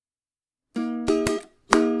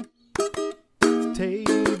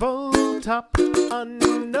Tabletop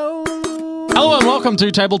Unknown. Hello and welcome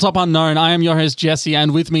to Tabletop Unknown. I am your host Jesse,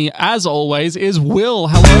 and with me, as always, is Will.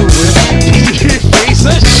 Hello, Will. You piece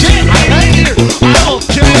of shit! I hate you! I will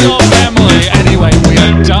kill your family. Anyway, we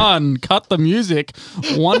are done. Cut the music.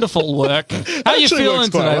 Wonderful work. How are you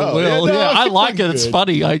feeling today, well. Will? Yeah, I like it. good. It's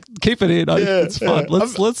funny. I keep it in. It's fun. Yeah.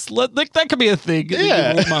 That could be a thing.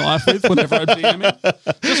 Yeah. You rule my life with whenever I'm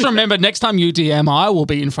DMing. Just remember, next time you DM, I will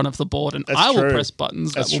be in front of the board and I will true. press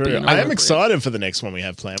buttons. That's that will true. be I am inappropriate. excited for the next one we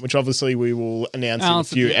have planned, which obviously we will announce in a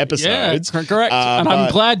few episodes. Yeah, correct. And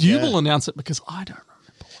I'm glad you will announce it because I don't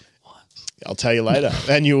remember what it was. I'll tell you later.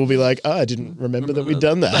 And you will be like, I didn't remember that we'd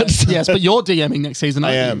done that. Yes, but you're DMing next season,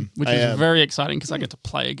 I aren't you? am. Which is very exciting because I get to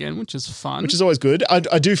play again, which is fun. Which is always good.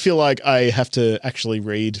 I do feel like I have to actually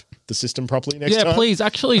read the system properly next time. Yeah, please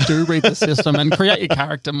actually do read the system and create your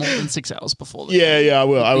character more than 6 hours before the game. Yeah, I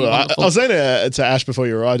will. I Wonderful. was saying to Ash before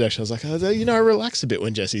you arrived, actually, I was like, I relax a bit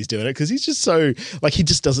when Jesse's doing it because he's just so, he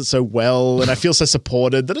just does it so well and I feel so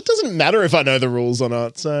supported that it doesn't matter if I know the rules or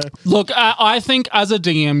not. So Look, I think as a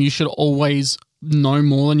DM, you should always know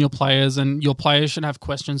more than your players, and your players should have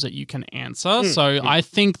questions that you can answer. I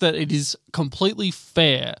think that it is completely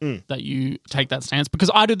fair that you take that stance, because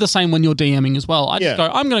I do the same when you're DMing as well. I just go,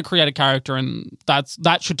 I'm going to create a character, and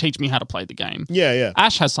that should teach me how to play the game. Yeah.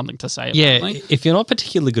 Ash has something to say. Yeah, apparently. if you're not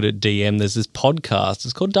particularly good at DM, there's this podcast.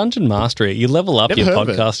 It's called Dungeon Mastery. You level up Never your heard of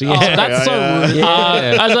it. podcast. Oh, Yeah. that's so rude.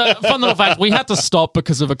 Yeah. As a fun little fact, we had to stop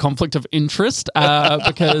because of a conflict of interest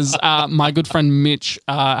because my good friend Mitch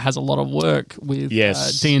has a lot of work with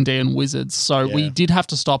D&D and Wizards. So we did have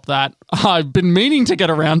to stop that. I've been meaning to get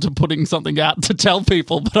around to putting something out to tell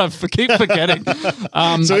people, but I keep forgetting.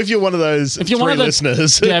 So if you're one of those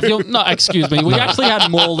listeners. Yeah, excuse me. We actually had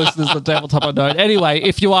more listeners than Tabletop Unknown. Anyway,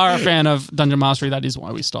 if you are a fan of Dungeon Mastery, that is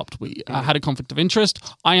why we stopped. We had a conflict of interest.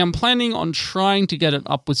 I am planning on trying to get it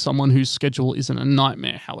up with someone whose schedule isn't a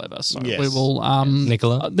nightmare, however. So we will...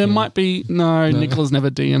 Nicola? There might be... No, Nicola's never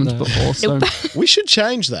DM'd before, so... We should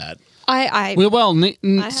change that.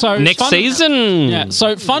 So Next season. Yeah.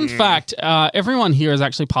 So fun fact: everyone here is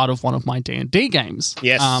actually part of one of my D&D games.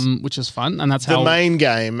 Yes. Which is fun, and that's The how main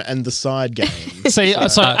game and the side game. So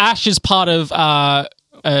Ash is part of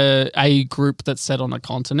a group that's set on a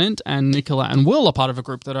continent, and Nicola and Will are part of a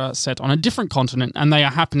group that are set on a different continent, and they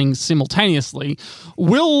are happening simultaneously.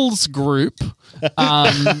 Will's group, that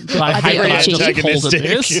I hate that I just called it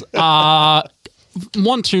this,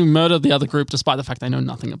 want to murder the other group despite the fact they know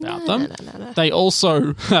nothing about them. No. They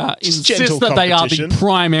also insist gentle that they are the competition.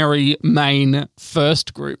 primary main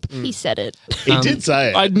first group. He said it. He did say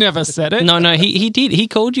it. I'd never said it. No, he did. He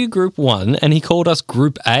called you Group 1 and he called us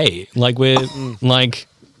Group A. Like we're like...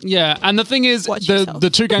 Yeah, and the thing is, Watch yourself. the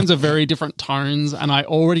two games are very different tones, and I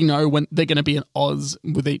already know when they're going to be at odds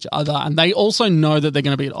with each other, and they also know that they're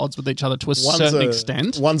going to be at odds with each other to a certain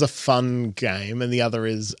extent. One's a fun game and the other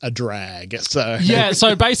is a drag. So Yeah,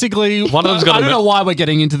 so basically, One of them's got I a don't know why we're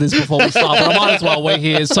getting into this before we start, but I might as well. We're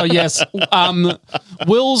here. So yes,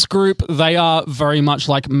 Will's group, they are very much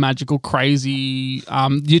like magical, crazy,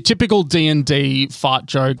 your typical D&D fart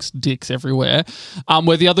jokes, dicks everywhere,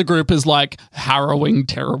 where the other group is like harrowing,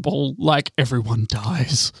 terrible, like everyone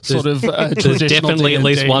dies, sort of There's traditional definitely at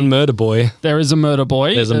least D&D. one murder boy. There is a murder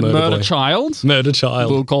boy. There's a murder boy. child. Murder child.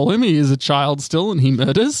 We'll call him. He is a child still, and he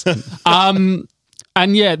murders. And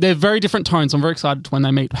yeah, they're very different tones. I'm very excited when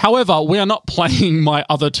they meet. However, we are not playing my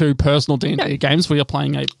other two personal D&D games. We are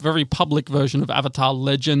playing a very public version of Avatar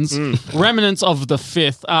Legends, Remnants of the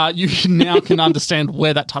Fifth. You now can understand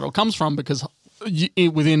where that title comes from, because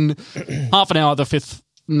within half an hour, the Fifth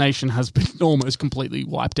Nation has been almost completely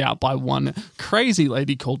wiped out by one crazy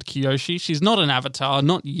lady called Kyoshi. She's not an avatar,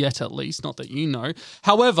 not yet at least, not that you know.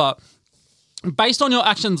 However, based on your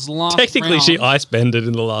actions last Technically, round, she ice-bended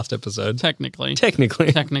in the last episode. Technically,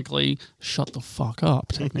 shut the fuck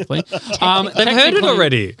up. Technically, They've heard it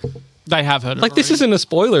already. They have heard it. Like, this already. isn't a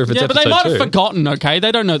spoiler if it's Yeah, but episode they might 2. have forgotten. Okay,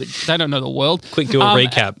 they don't know. They don't know the world. Quick, do a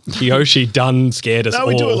recap. Kyoshi done scared us all. No,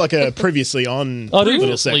 we do it like a previously on little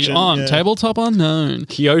Previously section. on Yeah. Tabletop Unknown.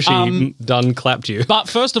 Kyoshi done clapped you. But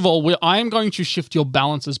first of all, I am going to shift your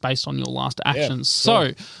balances based on your last actions.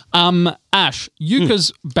 So, Ash,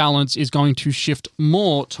 Yuka's balance is going to shift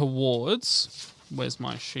more towards... Where's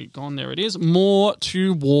my sheet gone? There it is. More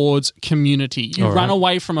towards community. You ran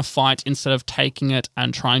away from a fight instead of taking it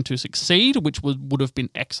and trying to succeed, which would have been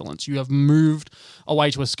excellence. You have moved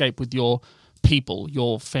away to escape with your people,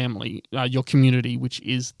 your family, your community, which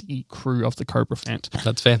is the crew of the Cobra Fant.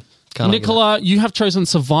 That's fair. Can't Nicola, you have chosen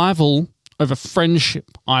survival over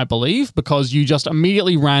friendship, I believe, because you just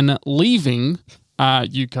immediately ran leaving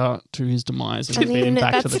Yuka to his demise and feed him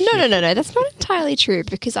back to the ship. No. That's not entirely true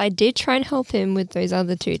because I did try and help him with those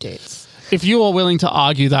other 2 dudes. If you are willing to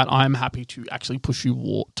argue that, I'm happy to actually push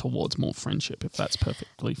you towards more friendship. If that's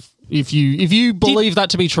perfectly, if you believe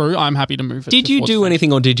that to be true, I'm happy to move it. Did you do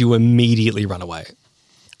anything, or did you immediately run away?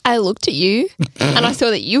 I looked at you and I saw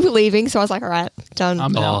that you were leaving, so I was like, all right, done.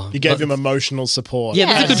 I'm out. You gave him emotional support. Yeah,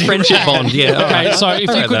 that's a good friendship bond. Yeah. Okay, so if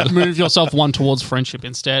you could move yourself one towards friendship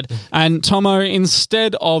instead. And Tomo,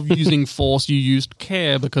 instead of using force, you used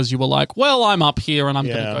care because you were like, well, I'm up here and I'm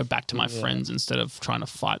going to go back to my friends instead of trying to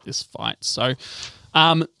fight this fight. So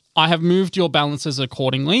I have moved your balances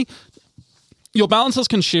accordingly. Your balances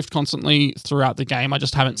can shift constantly throughout the game. I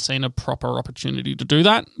just haven't seen a proper opportunity to do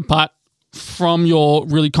that. But from your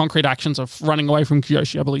really concrete actions of running away from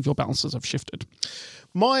Kyoshi, I believe your balances have shifted.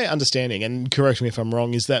 My understanding, and correct me if I'm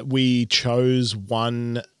wrong, is that we chose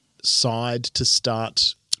one side to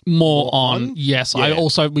start more on. Yes, Yeah. I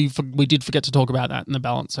also we did forget to talk about that in the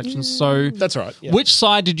balance section. So That's right. Yeah. which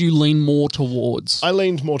side did you lean more towards? I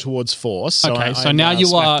leaned more towards force. So Okay, so I'm now you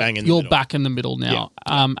smack are bang in the you're middle. back in the middle now.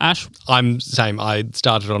 Ash, I'm same. I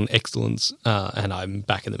started on excellence, and I'm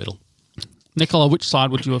back in the middle. Nicola, which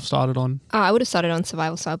side would you have started on? I would have started on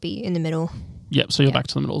survival, so I'll be in the middle. Yep, so you're back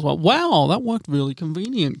to the middle as well. Wow, that worked really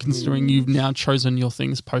convenient considering you've now chosen your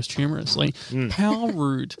things posthumously. How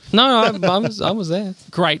rude. No, I was there.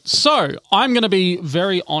 Great. So I'm going to be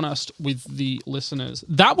very honest with the listeners.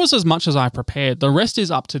 That was as much as I prepared. The rest is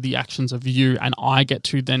up to the actions of you, and I get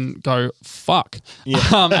to then go, fuck,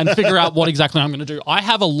 and figure out what exactly I'm going to do. I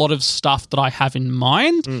have a lot of stuff that I have in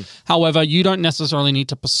mind. However, you don't necessarily need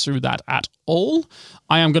to pursue that at all.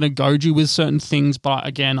 I am going to goad you with certain things, but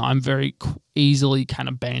again, I'm very easily can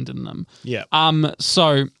abandon them. Yeah.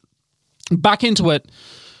 So back into it.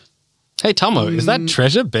 Hey, Tomo, is that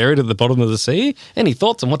treasure buried at the bottom of the sea? Any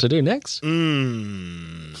thoughts on what to do next?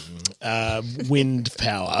 Wind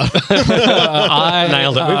power. I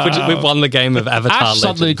Nailed it. We've won the game of Avatar Ash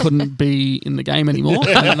suddenly Legend. couldn't be in the game anymore.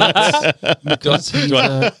 And that's because he's Do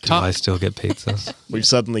I still get pizzas? We've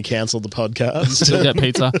suddenly cancelled the podcast. still get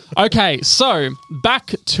pizza. Okay, so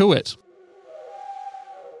back to it.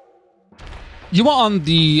 You are on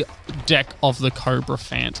the deck of the Cobra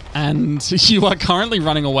Fant, and you are currently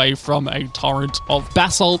running away from a torrent of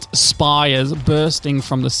basalt spires bursting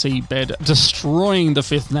from the seabed, destroying the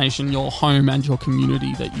Fifth Nation, your home and your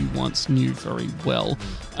community that you once knew very well.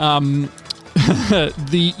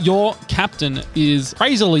 Your captain is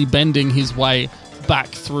crazily bending his way back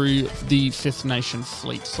through the Fifth Nation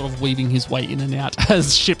fleet, sort of weaving his way in and out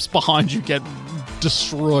as ships behind you get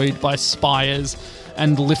destroyed by spires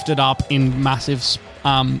and lifted up in massive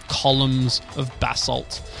columns of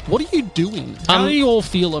basalt. What are you doing? How do you all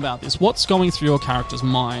feel about this? What's going through your characters'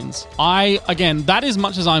 minds? Again, that is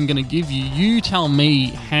much as I'm going to give you. You tell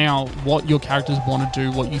me what your characters want to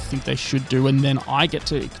do, what you think they should do, and then I get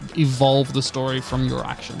to evolve the story from your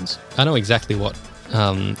actions. I know exactly what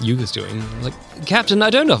Yuga's doing. Like, Captain, I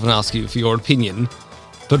don't often ask you for your opinion,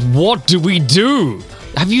 but what do we do?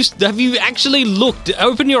 Have you actually looked?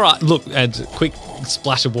 Open your eye. Look, and quick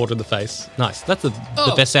splash of water in the face. Nice. That's the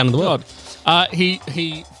best sound in the world. He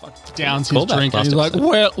downs his Call that drink and he's plastic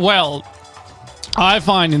like, well, I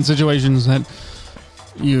find in situations that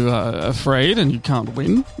you are afraid and you can't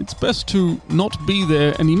win, it's best to not be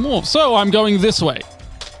there anymore. So I'm going this way.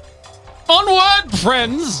 Onward,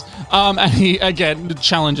 friends! And he, again,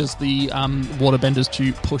 challenges the waterbenders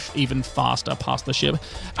to push even faster past the ship.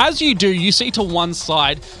 As you do, you see to one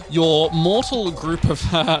side your mortal group of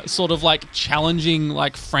sort of like challenging,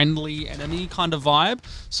 like friendly enemy kind of vibe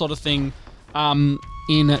sort of thing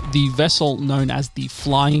in the vessel known as the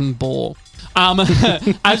Flying Boar.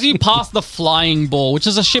 As you pass the Flying Boar, which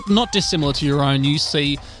is a ship not dissimilar to your own, you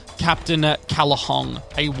see Captain Kalahong,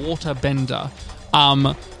 a waterbender,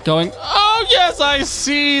 going, oh yes, I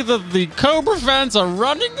see that the Cobra fans are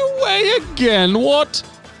running away again. What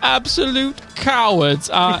absolute cowards.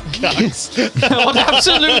 What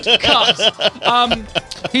absolute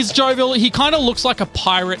cucks. He's jovial. He kind of looks like a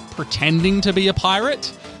pirate pretending to be a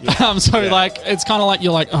pirate. Like, it's kind of like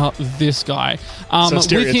you're like, oh, this guy. So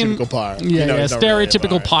stereotypical pirate. Yeah, You know he's not really a stereotypical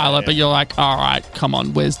pirate. pilot, Yeah, but yeah. you're like, all right, come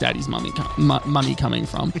on, where's Daddy's money coming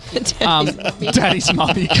from? Daddy's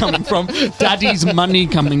money coming from? Daddy's money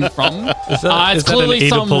coming from? Is It's that an clearly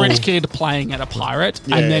some Oedipal- rich kid playing at a pirate,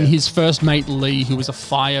 Yeah, and then yeah. his first mate Lee, who is a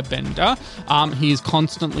firebender, he is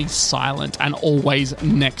constantly silent and always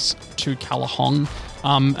next to Kalahong,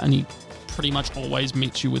 and he pretty much always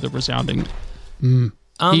meets you with a resounding.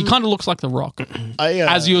 He kind of looks like the Rock.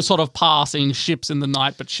 As You're sort of passing ships in the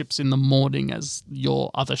night, but ships in the morning as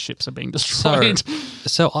your other ships are being destroyed.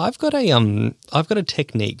 So I've got a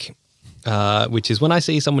technique, which is when I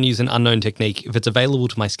see someone use an unknown technique, if it's available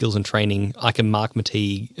to my skills and training, I can mark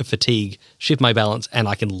fatigue, shift my balance, and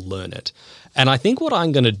I can learn it. And I think what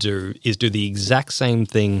I'm going to do is do the exact same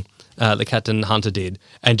thing that Captain Hunter did,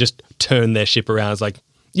 and just turn their ship around. It's like,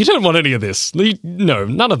 you don't want any of this. No,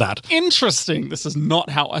 none of that. Interesting. This is not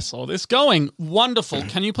how I saw this going. Wonderful.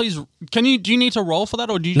 Do you need to roll for that,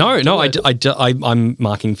 or do you? I'm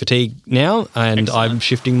marking fatigue now, and Excellent. I'm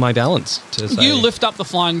shifting my balance to say. You lift up the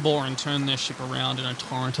flying boar and turn their ship around in a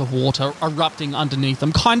torrent of water erupting underneath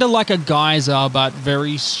them, kind of like a geyser, but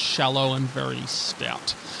very shallow and very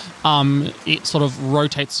stout. It sort of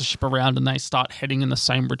rotates the ship around, and they start heading in the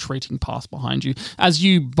same retreating path behind you. As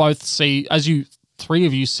you three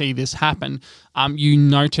of you see this happen, you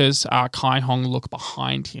notice Kai Hong look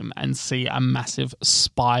behind him and see a massive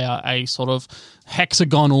spire, a sort of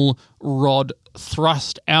hexagonal rod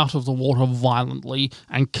thrust out of the water violently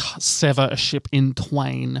and sever a ship in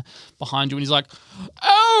twain behind you. And he's like,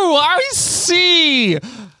 "Oh, I see.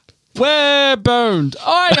 We're boned.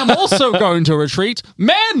 I am also going to retreat.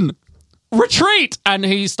 Men, retreat!" And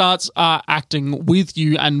he starts acting with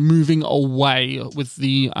you and moving away with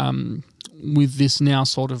the with this now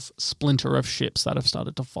sort of splinter of ships that have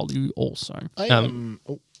started to follow you also.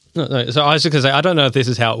 No, so I was just going to say, I don't know if this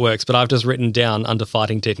is how it works, but I've just written down under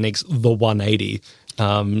fighting techniques, the 180.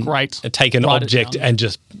 Great. Take an Write it object down. and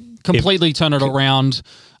just Completely turn it around.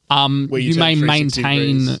 You may turn 360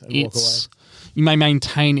 maintain degrees and walk away. you may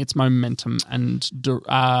maintain its momentum and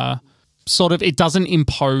sort of it doesn't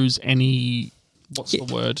impose any the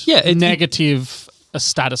word? Negative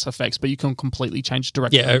status effects, but you can completely change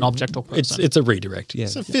direction of an object or person. It's a redirect, yeah.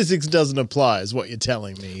 So physics doesn't apply, is what you're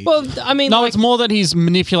telling me. Well, I mean... No, it's more that he's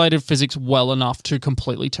manipulated physics well enough to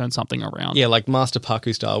completely turn something around. Yeah, like Master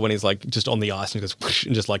Paku style, when he's like just on the ice and goes whoosh,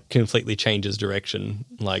 and just like completely changes direction.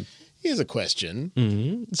 Like, here's a question.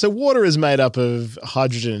 Mm-hmm. So water is made up of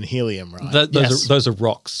hydrogen and helium, right? Those are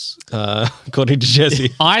rocks, according to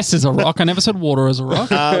Jesse. Ice is a rock. I never said water is a rock.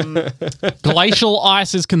 Glacial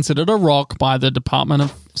ice is considered a rock by the Department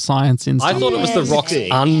of Science in I thought it was the rocks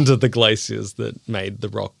think- under the glaciers that made the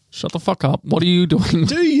rock. Shut the fuck up. What are you doing?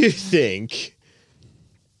 Do you think...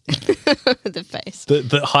 The face.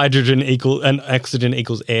 The hydrogen and oxygen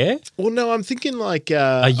equals air? Well, no, I'm thinking like...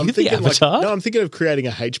 Are you the Avatar? No, I'm thinking of creating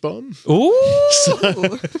a H-bomb.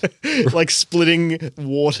 Ooh! Like splitting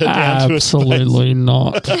water down to a space. Absolutely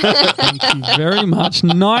not. Thank you very much.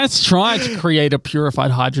 Nice try to create a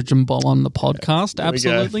purified hydrogen bomb on the podcast. There we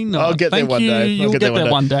go. Absolutely not. I'll get there one day. You'll get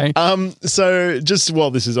there one day. So just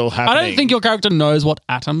while this is all happening... I don't think your character knows what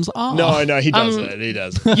atoms are. No, he doesn't. He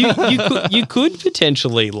does. You could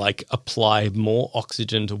potentially like apply more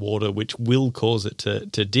oxygen to water, which will cause it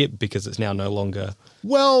to dip because it's now no longer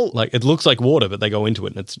like it looks like water, but they go into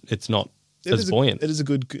it and it's not as buoyant. It is a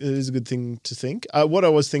good thing to think. What I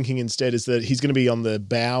was thinking instead is that he's going to be on the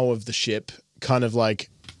bow of the ship, kind of like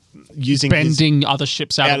bending other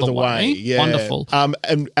ships out of the way. Yeah. Wonderful.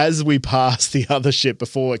 And as we pass the other ship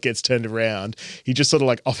before it gets turned around, he just sort of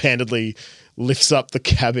like offhandedly lifts up the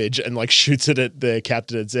cabbage and like shoots it at the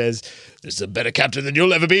captain and says, "This is a better captain than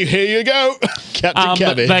you'll ever be. Here you go." Captain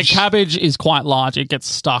Cabbage. The cabbage is quite large. It gets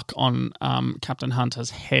stuck on Captain Hunter's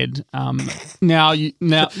head. Now,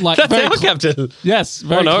 like That's our captain. Yes,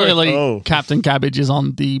 very no. clearly, Captain Cabbage is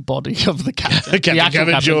on the body of the captain. Captain The actual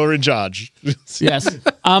Cabbage, you're in charge. Yes.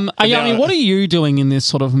 Ayami, what are you doing in this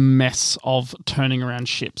sort of mess of turning around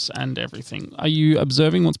ships and everything? Are you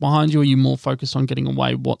observing what's behind you? Or are you more focused on getting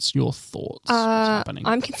away? What's your thoughts? What's happening?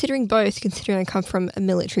 I'm considering both, considering I come from a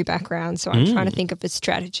military background, so I'm trying to think of a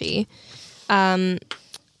strategy.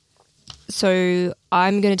 So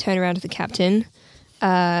I'm going to turn around to the captain.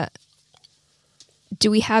 Do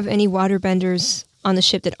we have any waterbenders on the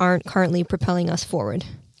ship that aren't currently propelling us forward?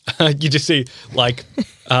 You just see like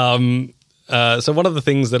so one of the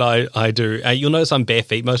things that I do, you'll notice I'm bare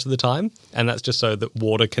feet most of the time, and that's just so that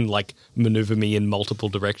water can like maneuver me in multiple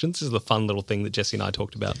directions. This is the fun little thing that Jesse and I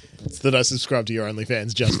talked about. It's that I subscribe to your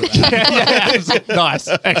OnlyFans just for that. Nice.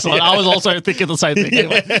 Excellent. I was also thinking the same thing.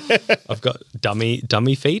 Anyway. I've got dummy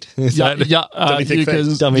feet. Dummy thick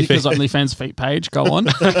feet. Dummy Yuka's feet. OnlyFans feet page. Go on.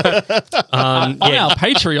 On our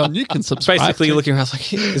Patreon, you can subscribe. Basically, to. looking around,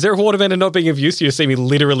 like, is there a waterbender not being of use? You see me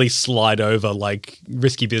literally slide over like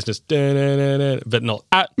risky business, but not.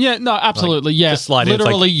 Absolutely. Yeah. just slide in. It's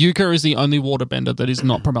Literally, Yuka is the only waterbender that is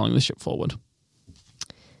not propelling the ship forward.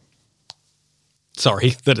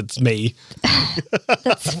 Sorry that it's me.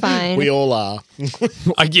 That's fine. We all are.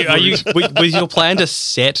 Was your plan to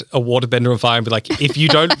set a waterbender on fire and be like, if you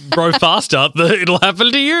don't grow faster, it'll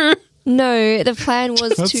happen to you? No, the plan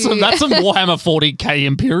was That's to. some Warhammer 40k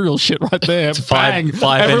Imperial shit right there. Bang.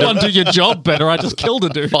 Everyone do your job better. I just killed a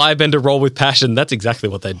dude. Firebender roll with passion. That's exactly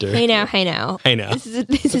what they do. Hey now. Hey now.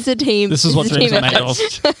 This is a team. This is what a dreams team are made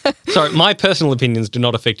effort. of. Sorry, my personal opinions do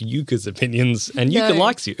not affect Yuka's opinions, and Yuka No.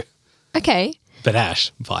 likes you. Okay. But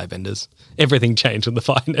Ash, Firebenders. Everything changed when the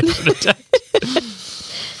Fire Nation attacked.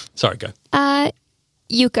 Sorry, go.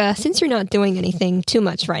 Yuka, since you're not doing anything too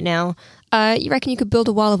much right now, you reckon you could build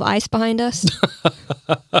a wall of ice behind us?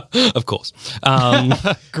 Of course.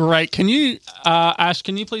 Great. Can you, Ash,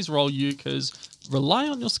 can you please roll you? Because rely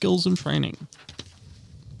on your skills and training.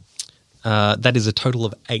 That is a total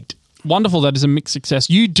of 8. Wonderful. That is a mixed success.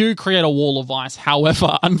 You do create a wall of ice.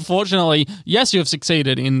 However, unfortunately, yes, you have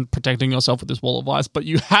succeeded in protecting yourself with this wall of ice, but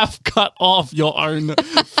you have cut off your own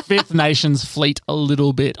Fifth Nation's fleet a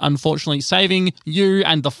little bit. Unfortunately, saving you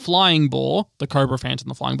and the Flying Boar, the Cobra Phantom,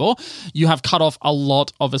 the Flying Boar, you have cut off a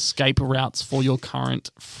lot of escape routes for your current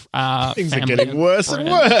Things are family getting and worse and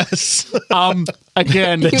worse. worse.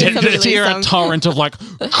 Again, Really tear a some- torrent of like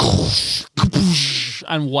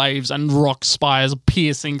and waves and rock spires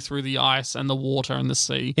piercing through the ice and the water and the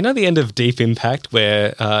sea. You know the end of Deep Impact where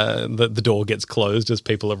the door gets closed as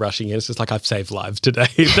people are rushing in? It's just like, I've saved lives today.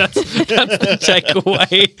 That's the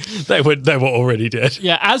takeaway. They were already dead.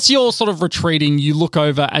 Yeah, as you're sort of retreating, you look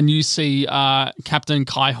over and you see Captain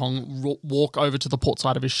Kai Hong walk over to the port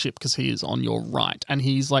side of his ship because he is on your right. And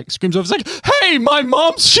he's like, screams over, he's like, hey, my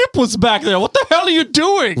mom's ship was back there. What the hell are you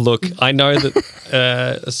doing? Look, I know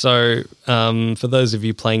that. For those of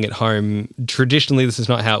you playing at home, traditionally this is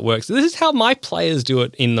not how it works. This is how my players do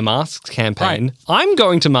it in the Masks campaign. Right. I'm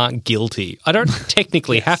going to mark guilty. I don't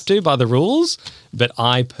technically have to by the rules, but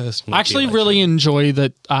I personally I actually feel I really should. enjoy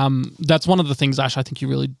that. That's one of the things, Ash, I think you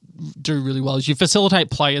really do really well is you facilitate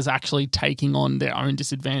players actually taking on their own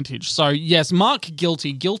disadvantage. So yes, mark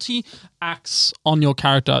guilty. Guilty acts on your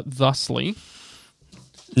character thusly.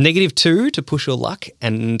 -2 to push your luck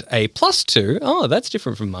and a +2. Oh, that's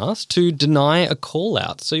different from Mars, to deny a call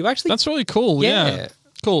out. So you actually That's really cool. Yeah. Yeah.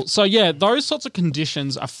 Cool. So yeah, those sorts of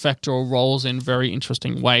conditions affect your rolls in very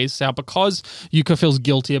interesting ways. Now, because Yuka feels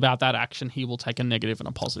guilty about that action, he will take a negative and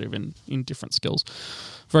a positive in different skills.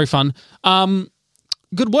 Very fun.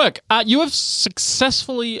 Good work. You have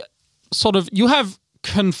successfully you have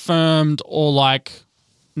confirmed or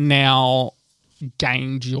now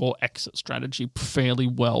gained your exit strategy fairly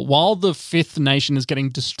well. While the Fifth Nation is getting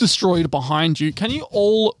destroyed behind you, can you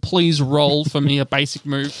all please roll for me a basic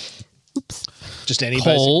move? Oops. Just any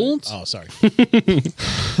Called? basic. Oh,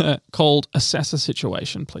 sorry. Called Assess a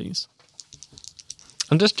Situation, please.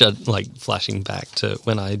 I'm just flashing back to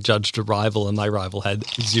when I judged a rival and my rival had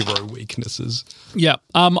 0 weaknesses. Yeah.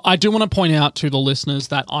 I do want to point out to the listeners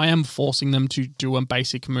that I am forcing them to do a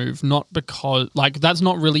basic move, not because, that's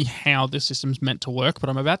not really how this system's meant to work, but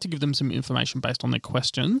I'm about to give them some information based on their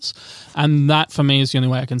questions. And that, for me, is the only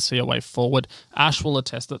way I can see a way forward. Ash will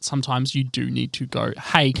attest that sometimes you do need to go,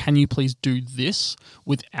 hey, can you please do this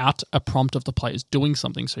without a prompt of the players doing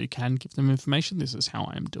something so you can give them information? This is how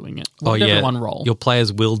I am doing it. What did everyone roll? Your players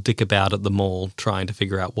will dick about at the mall trying to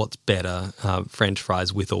figure out what's better, French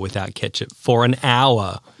fries with or without ketchup, for an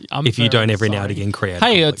hour I'm if you very don't every now and sorry. again create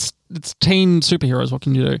Hey, conflict. it's teen superheroes. What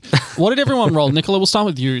can you do? What did everyone roll? Nicola, we'll start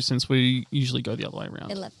with you since we usually go the other way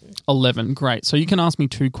around. 11. Great. So you can ask me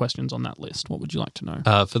 2 questions on that list. What would you like to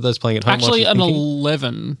know? For those playing at home, Actually, whilst an you're thinking-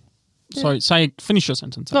 11. Sorry, finish your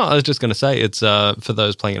sentence. No, I was just going to say it's for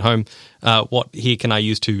those playing at home. What here can I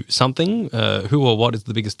use to something? Who or what is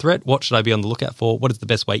the biggest threat? What should I be on the lookout for? What is the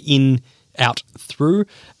best way in, out, through?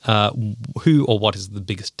 Who or what is the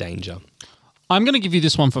biggest danger? I'm going to give you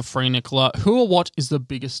this one for free, Nicola. Who or what is the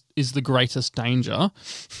greatest danger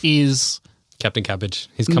is... Captain Cabbage.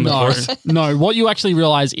 He's coming No, for us. no. What you actually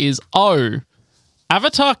realize is,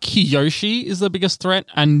 Avatar Kyoshi is the biggest threat,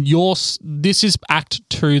 and this is Act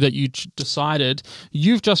 2 that you decided.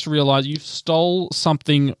 You've just realized you've stole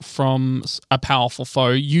something from a powerful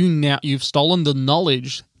foe. You've stolen the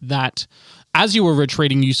knowledge that as you were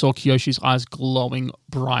retreating, you saw Kyoshi's eyes glowing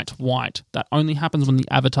bright white. That only happens when the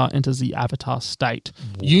Avatar enters the Avatar state.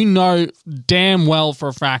 Whoa. You know damn well for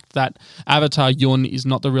a fact that Avatar Yun is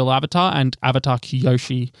not the real Avatar, and Avatar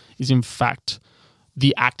Kyoshi is in fact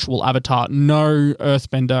the actual Avatar. No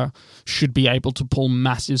earthbender should be able to pull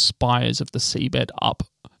massive spires of the seabed up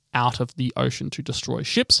out of the ocean to destroy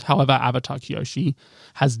ships. However, Avatar Kyoshi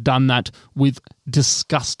has done that with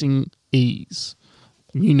disgusting ease.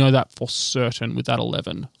 You know that for certain with that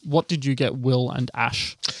 11. What did you get, Will and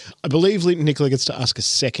Ash? I believe Nicola gets to ask a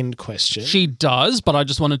second question. She does, but I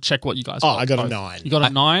just want to check what you guys got. I got a 9. You got a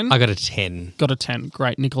 9? I got a 10. Got a 10.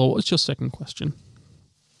 Great. Nicola, what was your second question?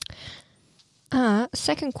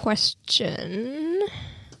 Second question.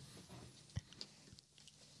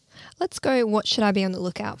 Let's go. What should I be on the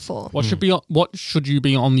lookout for? What should you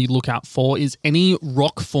be on the lookout for is any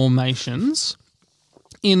rock formations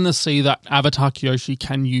in the sea that Avatar Kyoshi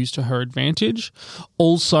can use to her advantage.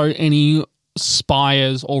 Also, any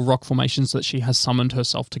spires or rock formations that she has summoned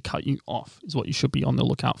herself to cut you off is what you should be on the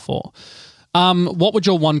lookout for. What would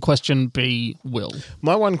your one question be, Will?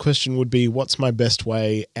 My one question would be, what's my best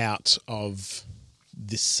way out of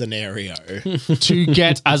this scenario? To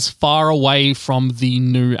get as far away from the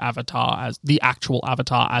new avatar as the actual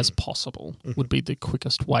avatar as possible would be the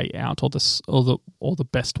quickest way out, or the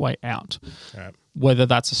best way out. Right. Whether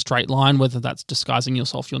that's a straight line, whether that's disguising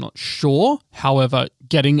yourself, you're not sure. However,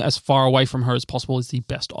 getting as far away from her as possible is the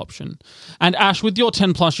best option. And Ash, with your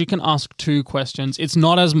 10 plus, you can ask 2 questions. It's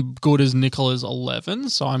not as good as Nicola's 11,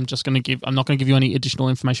 so I'm not going to give you any additional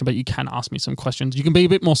information, but you can ask me some questions. You can be a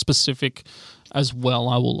bit more specific as well.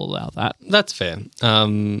 I will allow that. That's fair.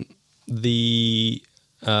 I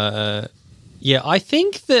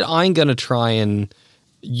think that I'm going to try and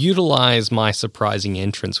utilize my surprising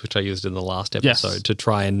entrance, which I used in the last episode, to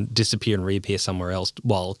try and disappear and reappear somewhere else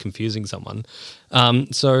while confusing someone.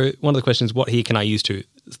 So one of the questions, what here can I use to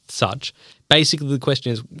such? Basically, the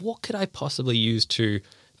question is, what could I possibly use to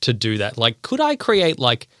do that? Like, could I create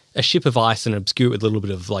like a ship of ice and obscure it with a little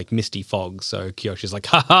bit of like misty fog? So Kyoshi's like,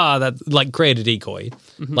 haha, that like create a decoy.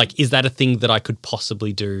 Mm-hmm. Like, is that a thing that I could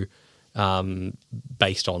possibly do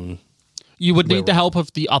based on? You would need the help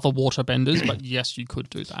of the other waterbenders, but yes, you could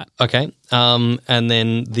do that. Okay. And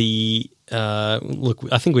then look,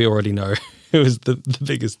 I think we already know who is the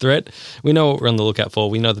biggest threat. We know what we're on the lookout for.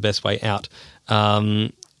 We know the best way out.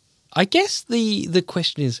 I guess the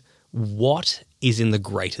question is, what is in the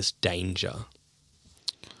greatest danger?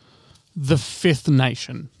 The Fifth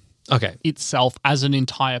Nation. Okay. Itself as an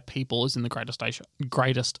entire people is in the greatest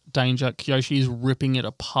danger. Kyoshi is ripping it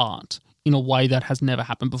apart in a way that has never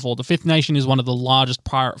happened before. The Fifth Nation is one of the largest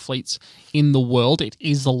pirate fleets in the world. It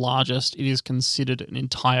is the largest. It is considered an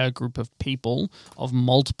entire group of people of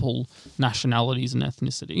multiple nationalities and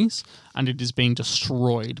ethnicities, and it is being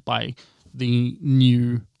destroyed by the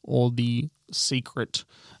new or the secret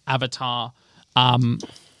avatar.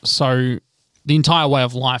 So the entire way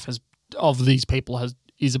of life of these people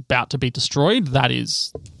is about to be destroyed. That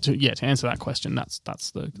is to answer that question. That's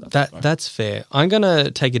fair. I'm going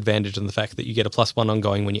to take advantage of the fact that you get a +1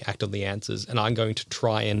 ongoing when you act on the answers, and I'm going to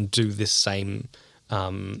try and do this same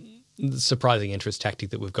surprising interest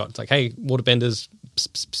tactic that we've got. It's like, hey, waterbenders,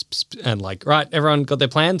 and like, right, everyone got their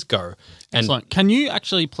plans, go. And excellent. Can you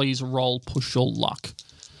actually please roll push your luck?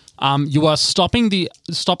 You are stopping the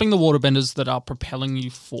waterbenders that are propelling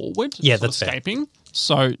you forward. Yeah, that's escaping. Fair.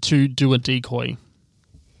 So to do a decoy.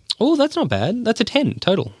 Oh, that's not bad. That's a 10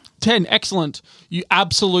 total. 10, excellent. You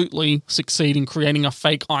absolutely succeed in creating a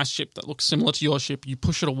fake ice ship that looks similar to your ship. You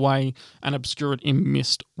push it away and obscure it in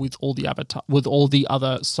mist with all the other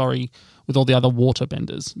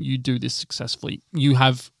waterbenders. You do this successfully. You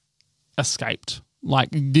have escaped. Like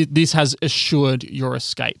this has assured your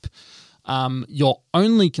escape. Your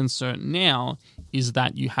only concern now is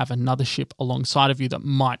that you have another ship alongside of you that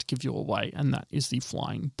might give you away, and that is the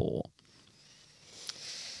flying boar.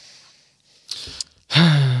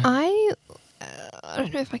 I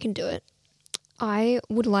don't know if I can do it. I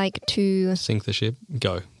would like to sink the ship.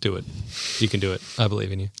 Go, do it. You can do it. I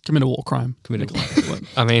believe in you. Commit a war crime.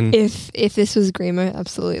 I mean, if this was Grimo,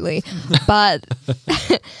 absolutely. But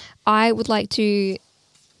I would like to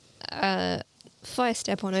fire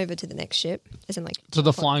step on over to the next ship, as in like to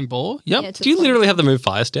the flying boar. Yep. Yeah, do you literally have the move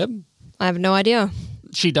fire step? I have no idea.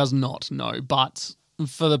 She does not know, but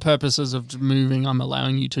for the purposes of moving, I'm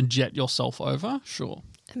allowing you to jet yourself over. Sure.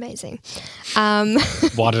 Amazing.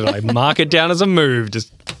 Why did I mark it down as a move?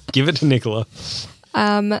 Just give it to Nicola.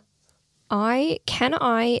 I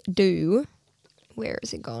do. Where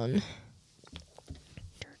is it gone?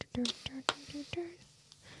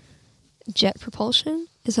 Jet propulsion?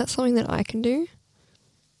 Is that something that I can do?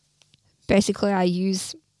 Basically, I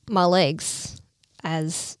use my legs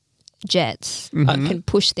as jets. Mm-hmm. I can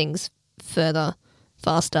push things further,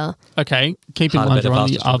 faster. Okay. Keep in mind you're on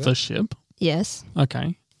the other ship. Yes.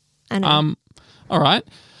 Okay. I know. All right.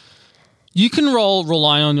 You can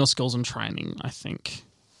rely on your skills and training, I think.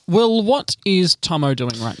 Will, what is Tomo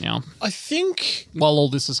doing right now? I think while all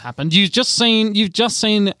this has happened, you've just seen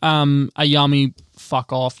Ayami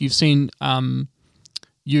fuck off. You've seen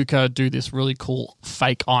Yuka do this really cool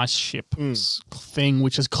fake ice ship thing,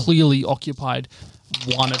 which has clearly occupied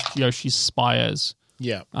one of Kyoshi's spires.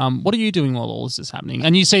 Yeah. What are you doing while all this is happening?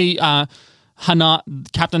 And you see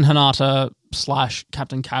Captain Hanata /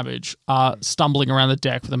 Captain Cabbage stumbling around the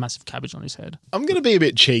deck with a massive cabbage on his head. I'm going to be a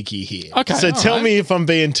bit cheeky here. Okay, So all tell right. me if I'm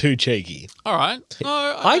being too cheeky. All right.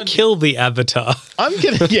 No, I kill the avatar. I'm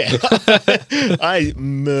going to, yeah. I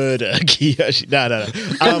murder Kiyoshi.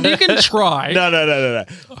 No. you can try. No.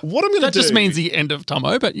 What I'm going to do. That just means the end of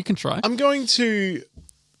Tomo, but you can try. I'm going to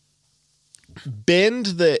bend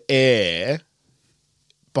the air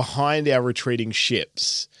behind our retreating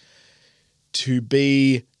ships to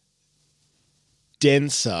be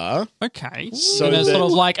denser. Okay. So So to that- sort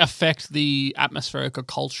of like affect the atmospheric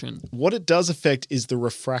occlusion. What it does affect is the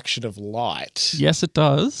refraction of light. Yes, it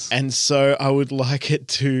does. And so I would like it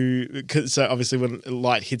to, so obviously when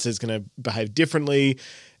light hits, it's going to behave differently,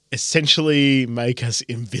 essentially make us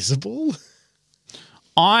invisible.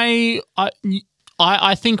 I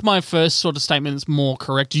think my first sort of statement is more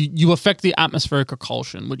correct. You affect the atmospheric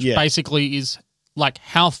occlusion, which Yeah. basically is like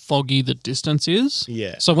how foggy the distance is.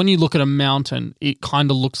 Yeah. So when you look at a mountain, it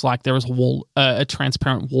kind of looks like there is a wall, a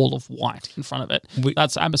transparent wall of white in front of it.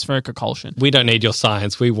 That's atmospheric occlusion. We don't need your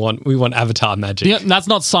science. We want avatar magic. Yeah, that's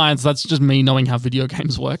not science. That's just me knowing how video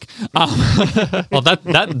games work. Well,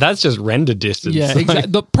 that's just render distance. Yeah,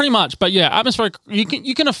 exactly. Pretty much. But yeah, atmospheric. You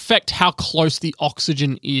can affect how close the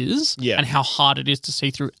oxygen is, Yeah. and how hard it is to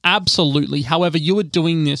see through. Absolutely. However, you are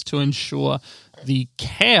doing this to ensure the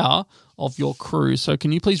care of your crew. So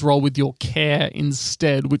can you please roll with your care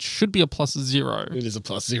instead, which should be a +0. It is a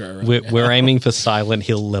 +0. Right? We're aiming for Silent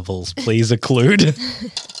Hill levels. Please occlude.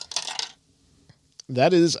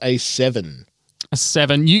 That is a 7. A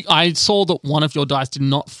 7. I saw that one of your dice did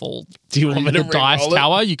not fall. Do you want me to the dice re-roll it?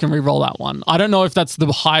 tower? You can re-roll that one. I don't know if that's the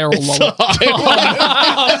higher or lower.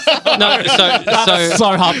 No, so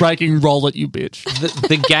So heartbreaking. Roll it, you bitch.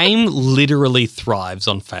 the game literally thrives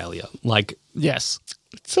on failure. Like, Yes.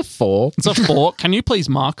 It's a 4. It's a 4. Can you please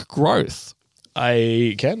mark growth?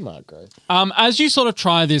 I can mark growth. As you sort of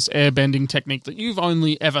try this airbending technique that you've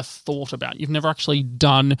only ever thought about, you've never actually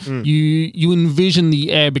done, you envision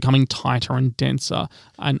the air becoming tighter and denser.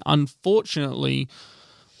 And unfortunately,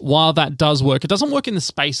 while that does work, it doesn't work in the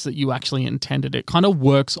space that you actually intended. It kind of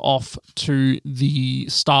works off to the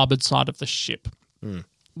starboard side of the ship,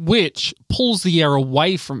 which pulls the air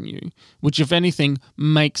away from you, which, if anything,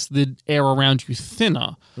 makes the air around you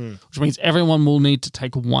thinner, which means everyone will need to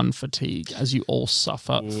take 1 fatigue as you all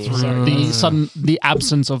suffer through the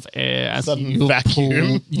absence of air as Sudden you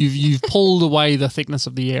vacuum. you've pulled away the thickness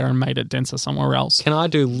of the air and made it denser somewhere else. can I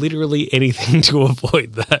do literally anything to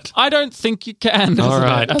avoid that? I don't think you can. All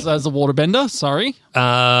right. as a waterbender. Sorry,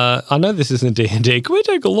 I know this isn't D&D. Can we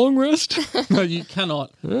take a long rest? no, you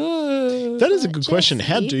cannot. That is a good question.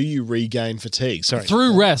 How do you regain fatigue? Sorry.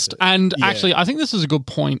 Through rest. And Yeah. actually, I think this is a good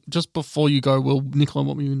point. Just before you go, Nicola,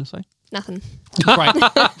 what were you going to say? Nothing. Right.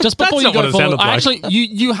 Just before That's you not what go it forward, sounded like. actually,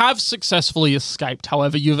 you have successfully escaped.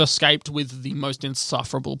 However, you've escaped with the most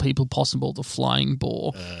insufferable people possible, the flying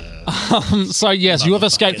boar. So yes, you have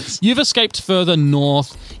escaped. You've escaped further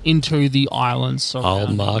north into the islands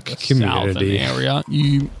surrounding mark the community. southern area.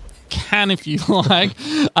 You can if you like.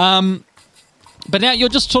 But now you're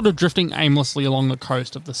just sort of drifting aimlessly along the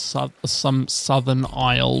coast of some southern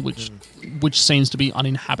isle, which seems to be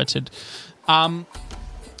uninhabited.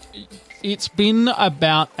 It's been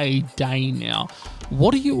about a day now.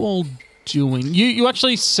 What are you all doing? You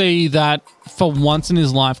actually see that for once in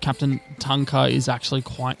his life, Captain Tunka is actually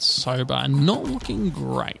quite sober and not looking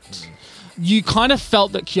great. You kind of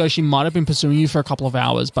felt that Kiyoshi might have been pursuing you for a couple of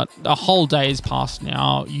hours, but a whole day has passed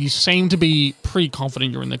now. You seem to be pretty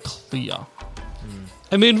confident you're in the clear.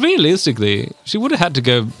 I mean, realistically, she would have had to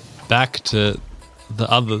go back to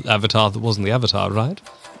the other avatar that wasn't the avatar, right?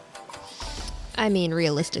 I mean,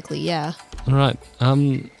 realistically, yeah. All right.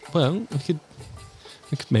 Well, we could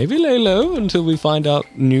maybe lay low until we find out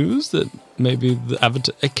news that maybe the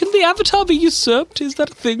avatar... Can the avatar be usurped? Is that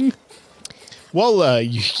a thing? Well,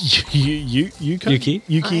 Yuki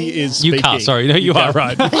is speaking. Yuka, sorry. No, you are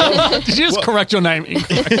right. Did you just correct your name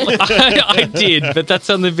incorrectly? I did, but that's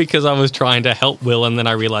only because I was trying to help Will and then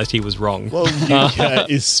I realized he was wrong. Well, Yuka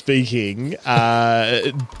is speaking.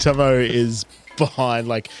 Tomo is behind,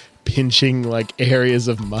 like, pinching, like, areas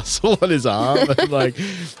of muscle on his arm. And, like,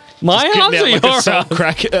 My arms getting are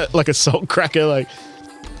out, your like a salt cracker, like...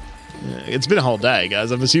 It's been a whole day, guys.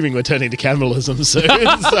 I'm assuming we're turning to cannibalism soon.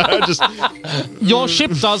 So just Your ship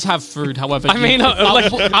does have food, however. I mean,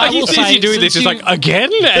 I will you say, doing this, since just like, again?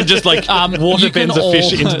 And just like water you can bends a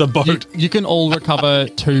fish all- into the boat. You can all recover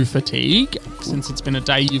 2 fatigue. since it's been a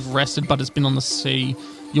day you've rested, but it's been on the sea.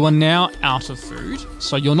 You are now out of food,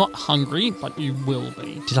 so you're not hungry, but you will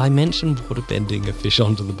be. Did I mention waterbending a fish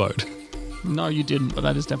onto the boat? No, you didn't, but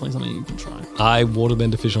that is definitely something you can try. I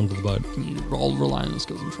waterbend a fish onto the boat. Can you rely on your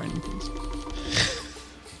skills and training, please?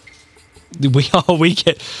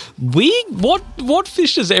 What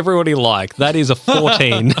fish does everybody like? That is a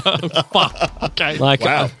 14. Fuck. Okay.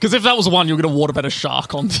 Wow. Because if that was one, you're going to waterbed a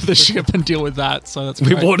shark onto the ship and deal with that. So that's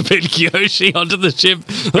We great. waterbend Kyoshi onto the ship.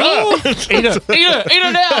 Eat it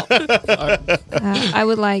now. I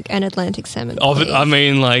would like an Atlantic salmon. I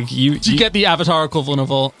mean, like you get the Avatar equivalent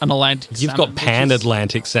of an Atlantic you've salmon, got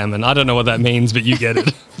pan-Atlantic salmon. I don't know what that means, but you get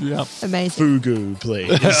it. Yeah. Amazing. Fugu, please.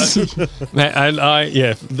 And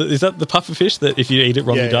is that the puffer fish that if you eat it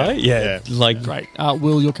wrong you die? Yeah. Like Great.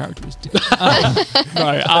 Will, your character is different. No,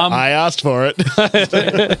 I asked for it. no,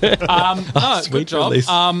 Sweet good job. release.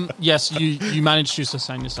 Yes, you managed to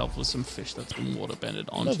sustain yourself with some fish that's been waterbended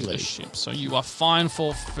onto Lovely. the ship, so you are fine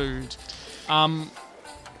for food.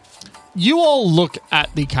 You all look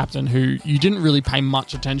at the captain, who you didn't really pay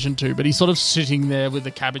much attention to, but he's sort of sitting there with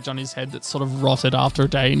the cabbage on his head that's sort of rotted after a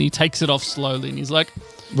day, and he takes it off slowly, and he's like,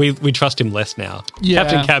 we trust him less now. Yeah.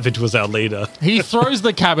 Captain Cabbage was our leader. he throws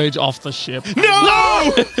the cabbage off the ship.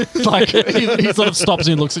 No! Like he sort of stops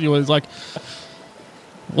and looks at you and he's like,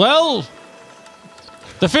 well,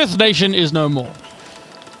 the Fifth Nation is no more.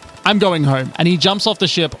 I'm going home. And he jumps off the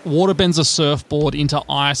ship, waterbends a surfboard into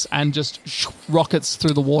ice, and just rockets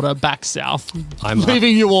through the water back south,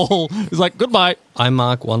 leaving you all. He's like, goodbye. I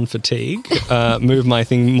mark 1 fatigue, move my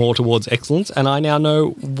thing more towards excellence, and I now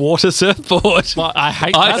know water surfboard. Well, I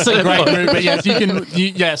hate that's a great move, but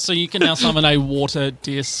yes, so you can now summon a water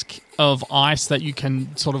disc of ice that you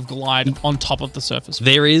can sort of glide on top of the surface.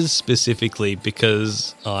 There is specifically,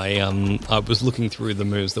 because I was looking through the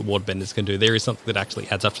moves that waterbenders can do, there is something that actually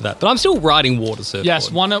adds up to that. But I'm still riding water surfboard.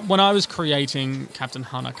 Yes, when I was creating Captain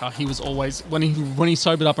Hanaka, he was always, when he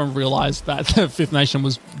sobered up and realised that the Fifth Nation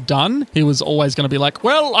was done, he was always going to be like,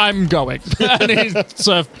 well, I'm going. And he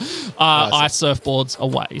surfed ice surfboards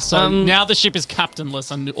away. So now the ship is captainless,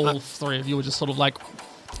 and all three of you were just sort of like,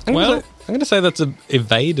 I'm going to say that's a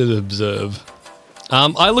evade and observe.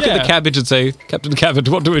 I look at the cabbage and say, Captain Cabbage,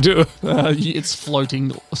 what do we do? it's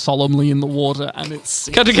floating solemnly in the water, and it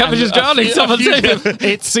sinks. Captain Cabbage is drowning. Someone save him.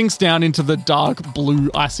 It sinks down into the dark blue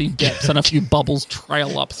icy depths, and a few bubbles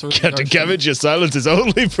trail up through. Captain the ocean. Cabbage, your silence is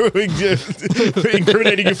only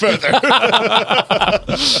incriminating you further.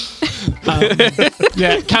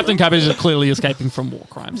 Yeah, Captain Cabbage is clearly escaping from war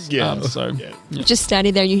crimes. Yeah. Just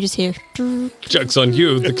standing there, you just hear. Joke's on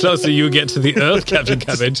you. The closer you get to the earth, Captain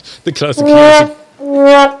Cabbage, the closer Kyoshi.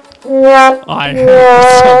 I hate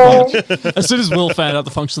it so much. As soon as Will found out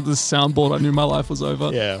the function of this soundboard, I knew my life was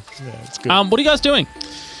over. Yeah, it's good. What are you guys doing?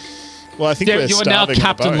 Well, I think we're You are now starving on the boat.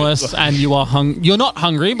 captainless, and you are you're not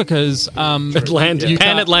hungry because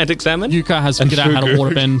Pan-Atlantic salmon. Yuka has And figured out how to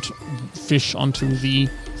fugu. waterbend fish onto the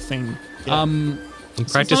thing. I'm Since none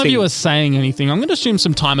of practicing. you are saying anything, I'm going to assume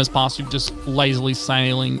some time has passed. You're just lazily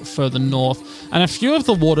sailing further north, and a few of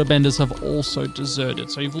the waterbenders have also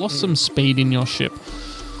deserted. So you've lost some speed in your ship.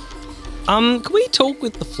 Can we talk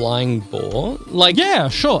with the flying boar? Like, Yeah,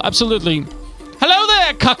 sure, absolutely. Hello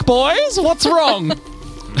there, cuck boys. What's wrong?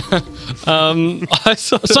 I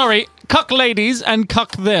sort of, Sorry, cuck ladies and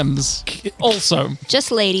cuck thems. Also,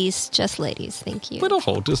 Just ladies, thank you. we're not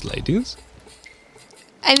all just ladies.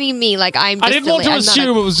 I mean, me, like I'm. Just I didn't want to I'm not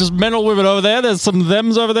assume it was just men or women over there. There's some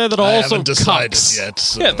thems over there that are I also haven't decided cucks. yet.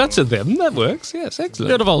 So. Yeah, that's a them. That works. Yes, excellent.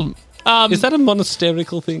 Beautiful. Is that a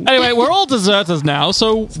monasterical thing? Anyway, we're all deserters now.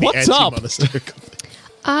 So what's up? Anti-monasterical.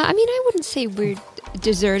 I mean, I wouldn't say we're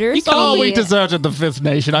deserters. Oh, we deserted the Fifth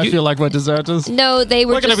Nation. I feel like we're deserters. No, they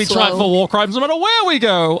were We're going to be just tried slow. for war crimes no matter where we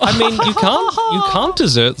go. I mean, you can't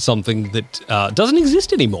desert something that doesn't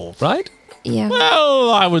exist anymore, right? Yeah. Well,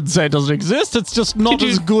 I would say it doesn't exist. It's just not Did you-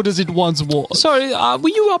 as good as it once was. Sorry, were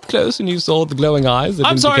you up close and you saw the glowing eyes? That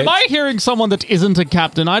I'm sorry, am indicate- I hearing someone that isn't a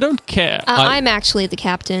captain? I don't care. I'm actually the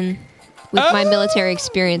captain with my military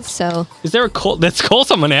experience, so Is there a call? Let's call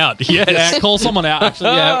someone out. Yes. Yeah, call someone out.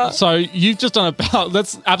 Actually, yeah. So you've just done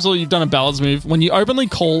you've done a balance move. When you openly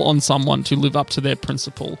call on someone to live up to their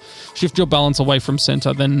principle, shift your balance away from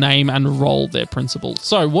center, then name and roll their principle.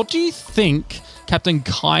 So, what do you think Captain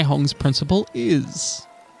Kai Hong's principle is?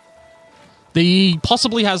 He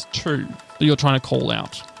possibly has two that you're trying to call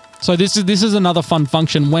out. So this is another fun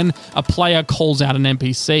function. When a player calls out an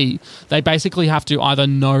NPC, they basically have to either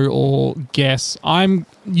know or guess.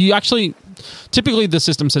 Typically the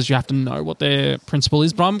system says you have to know what their principle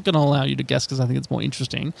is, but I'm going to allow you to guess because I think it's more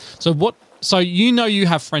interesting. So you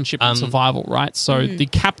have friendship and survival, right? So the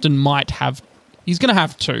captain might have he's going to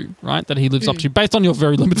have two, right, that he lives up to based on your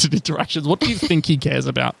very limited interactions. What do you think he cares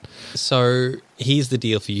about? So here's the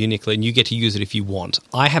deal for you, Nicola, and you get to use it if you want.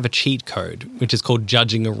 I have a cheat code, which is called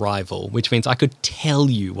Judging a Rival, which means I could tell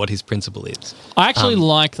you what his principle is. I actually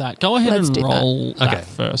like that. Go ahead Let's and do that. roll that Okay.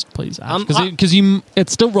 first, please, Ash, I- because it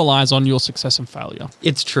still relies on your success and failure.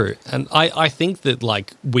 It's true. And I think that,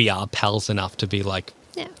 like, we are pals enough to be like,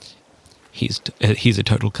 Yeah. he's a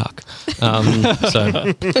total cuck.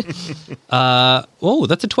 Oh,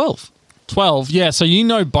 that's a 12. 12, yeah, so you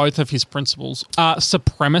know both of his principles.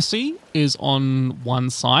 Supremacy is on one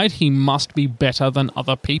side. He must be better than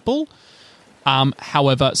other people.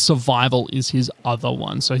 However, survival is his other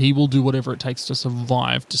one. So he will do whatever it takes to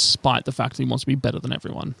survive despite the fact that he wants to be better than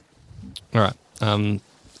everyone. All right.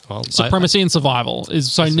 Well, Supremacy and survival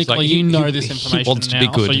is so. This is Nicola, like you he- know he- this he information wants to now, be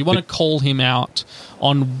good. so you want to call him out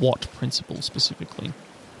on what principle specifically?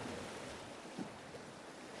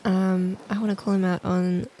 I want to call him out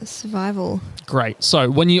on survival. Great. So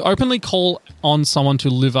when you openly call on someone to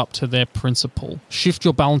live up to their principle, shift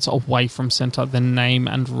your balance away from center, then name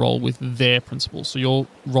and roll with their principle. So you're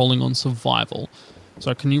rolling on survival.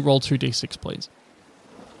 So can you roll 2d6, please?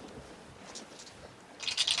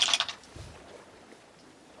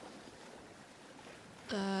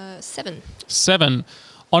 Seven. 7.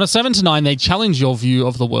 On a 7 to 9, they challenge your view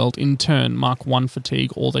of the world. In turn, mark 1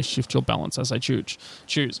 fatigue, or they shift your balance as they choose.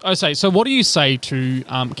 Okay, so what do you say to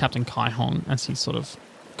Captain Kai Hong as he sort of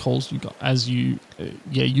calls you, as you,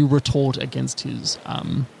 you retort against his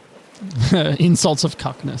insults of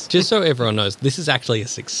cuckness? just so everyone knows, this is actually a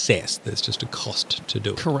success. There's just a cost to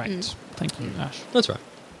do it. Correct. Thank you, Ash. That's right.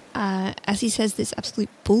 As he says this absolute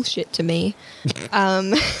bullshit to me,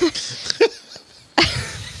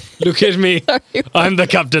 Look at me. I'm the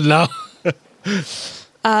captain now.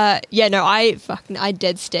 I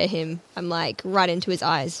dead stare him. I'm like right into his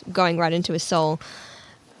eyes, going right into his soul.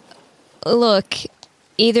 Look,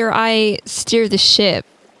 either I steer the ship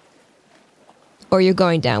or you're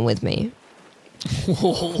going down with me.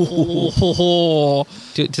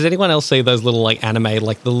 Does anyone else see those little like anime,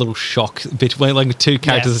 like the little shock between like two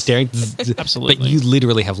characters Yes. staring? Absolutely. But you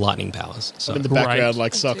literally have lightning powers. So In the Great. background,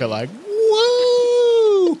 like soccer, like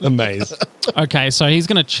woo, amazing. Okay, so he's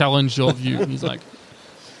going to challenge your view. He's like,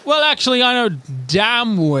 well, actually, I know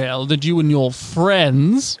damn well that you and your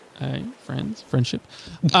friends, friendship,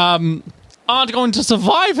 aren't going to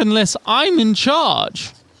survive unless I'm in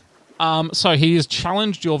charge. So he has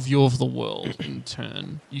challenged your view of the world in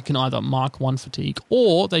turn. You can either mark 1 fatigue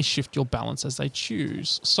or they shift your balance as they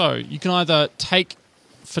choose. So you can either take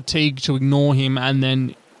fatigue to ignore him and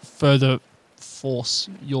then further force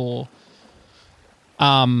your,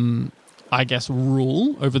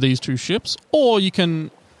 rule over these two ships, or you can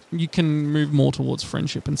move more towards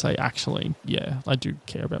friendship and say, actually, yeah, I do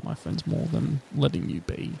care about my friends more than letting you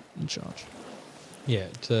be in charge. Yeah,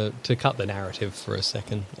 to cut the narrative for a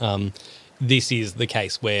second, this is the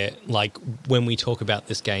case where, like, when we talk about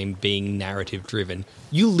this game being narrative-driven,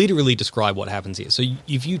 you literally describe what happens here. So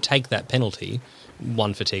if you take that penalty,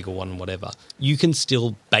 1 fatigue or 1 whatever, you can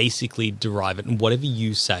still basically derive it, and whatever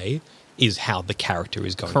you say is how the character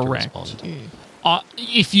is going Correct. to respond.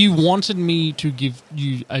 If you wanted me to give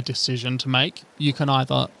you a decision to make, you can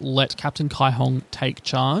either let Captain Kai Hong take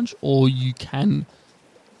charge, or you can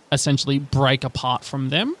essentially break apart from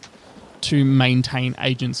them to maintain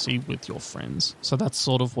agency with your friends. So that's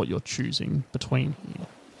sort of what you're choosing between here.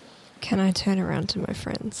 Can I turn around to my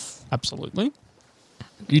friends? Absolutely.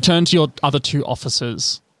 You turn to your other 2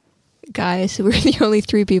 officers. Guys, we're the only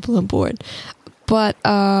 3 people on board. But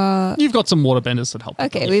You've got some waterbenders that help.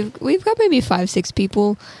 okay, we've got maybe 5-6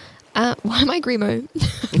 people. Why am I Grimo?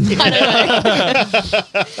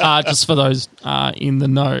 Just for those in the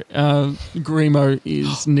know, Grimo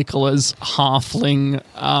is Nicola's halfling,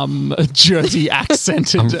 Jersey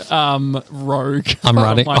accented rogue. I'm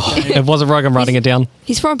writing. My game. It wasn't rogue. I'm writing it down.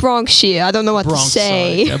 He's from Bronxshire. I don't know what Bronx, to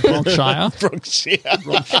say. sorry. Yeah, Bronxshire.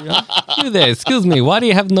 Bronxshire. You there? Excuse me. Why do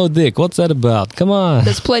you have no dick? What's that about? Come on.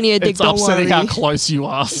 There's plenty of dick. It's Don't upsetting worry. how close you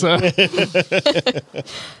are, sir.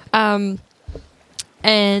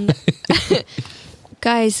 And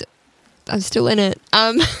guys, I'm still in it.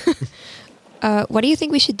 What do you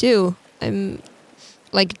think we should do?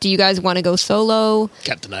 Like, do you guys want to go solo?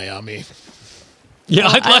 Captain Ayami. Yeah,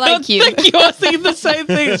 I like you. Thank you. I was thinking the same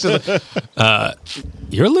thing. It's just like,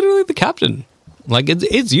 you're literally the captain. Like,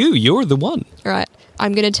 it's you. You're the one. All right,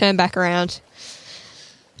 I'm gonna turn back around.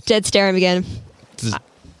 Dead stare him again.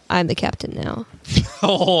 I'm the captain now.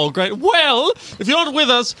 Oh, great. Well, if you're not with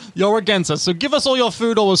us, you're against us. So give us all your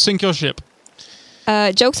food or we'll sink your ship.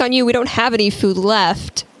 Joke's on you. We don't have any food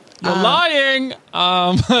left. You're lying.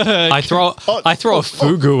 I throw a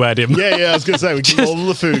fugu at him. Yeah, I was going to say, we can roll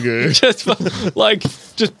the fugu.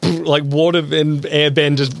 just like water and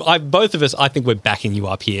airbend. Both of us, I think we're backing you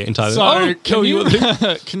up here entirely. So Kill you.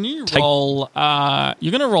 can you roll?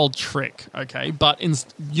 You're going to roll trick, okay? But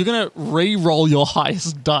you're going to re-roll your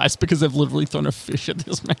highest dice because they've literally thrown a fish at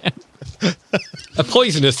this man. A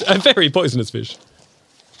very poisonous fish.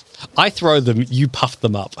 I throw them, you puff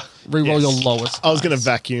them up. Re-roll your lowest. I was going to dice.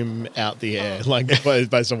 vacuum out the air, like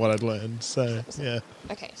based on what I'd learned. So, yeah.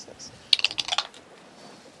 Okay, so it's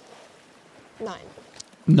 9.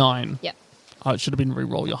 9. Yep. Oh, it should have been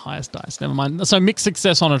re-roll your highest dice. Never mind. So mixed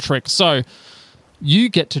success on a trick. So you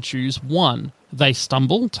get to choose 1. They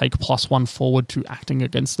stumble, take +1 forward to acting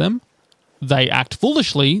against them. They act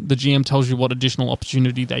foolishly, the GM tells you what additional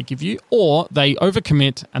opportunity they give you, or they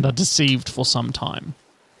overcommit and are deceived for some time.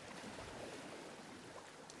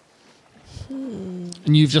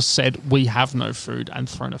 And you've just said, we have no food, and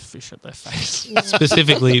thrown a fish at their face.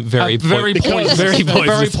 Specifically, very poisonous, very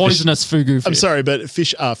poisonous fugu fish. I'm sorry, but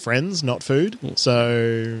fish are friends, not food.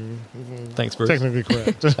 So, Thanks, Bruce. technically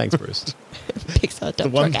correct. Thanks, Bruce. Pixar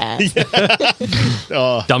dump one- truck ass.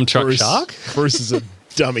 Oh, Dump truck Bruce, shark? Bruce is a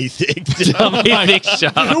dummy thick. Big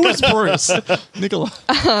shark. Who is Bruce? Nicola.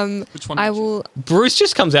 Which one? I did you- will. Bruce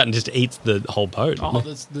just comes out and just eats the whole boat. Oh,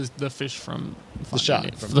 there's the fish from shark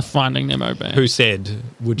Finding, from- the Finding Nemo band. Who said,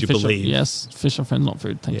 would you Fish are- believe? yes, fish are friends, not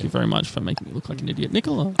food. Thank Yeah. you very much for making me look like an idiot,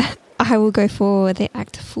 Nicola. I will go for they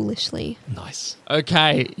act foolishly. Nice.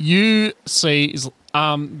 Okay, you see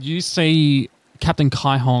Captain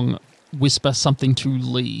Kai Hong whisper something to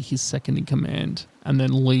Lee, his second in command, and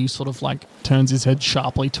then Lee sort of like turns his head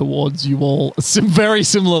sharply towards you all, very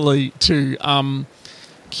similarly to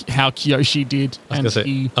how Kyoshi did. I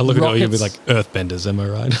look at all you with like earthbenders, am I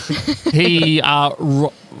right? He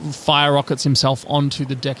fire rockets himself onto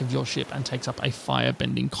the deck of your ship and takes up a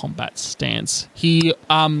firebending combat stance. He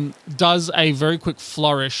does a very quick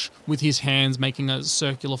flourish with his hands, making a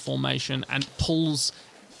circular formation, and pulls,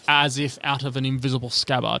 as if out of an invisible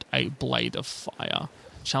scabbard, a blade of fire,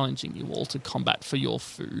 challenging you all to combat for your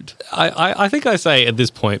food. I think I say at this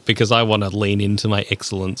point, because I want to lean into my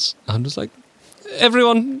excellence, I'm just like,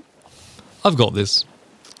 everyone, I've got this.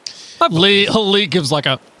 Lee gives like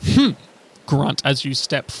a grunt as you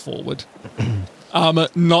step forward,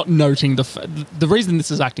 not noting the reason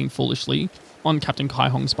this is acting foolishly on Captain Kai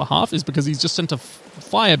Hong's behalf is because he's just sent a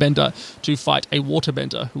firebender to fight a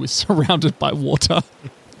waterbender who is surrounded by water.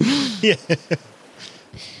 Yeah.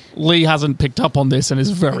 Lee hasn't picked up on this and is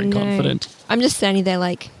very No. confident. I'm just standing there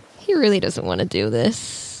like, he really doesn't want to do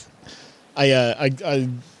this. I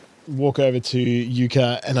walk over to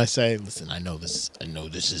Yuka and I say, "Listen, I know this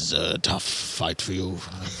is a tough fight for you.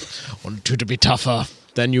 I want you to be tougher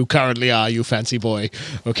than you currently are, you fancy boy.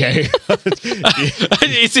 Okay."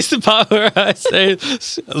 Is this the part where I say,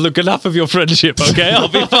 look, enough of your friendship, okay? I'll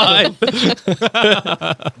be fine.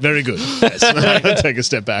 Very good. Yes. I take a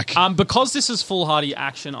step back. Because this is foolhardy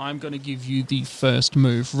action, I'm going to give you the first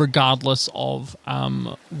move, regardless of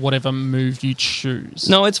whatever move you choose.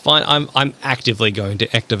 No, it's fine. I'm actively going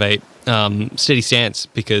to activate Steady Stance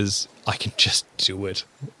because I can just do it.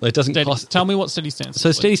 It doesn't cost. Tell me what steady stance is.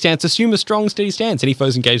 So Steady Stance, assume a strong steady stance. Any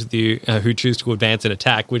foes engaged with you who choose to advance and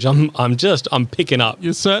attack, which I'm picking up.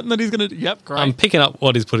 You're certain that he's going to... Yep, great. I'm picking up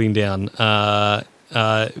what he's putting down.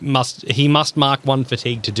 He must mark 1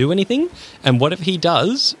 fatigue to do anything, and whatever he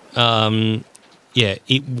does,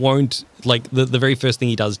 it won't, like, the very first thing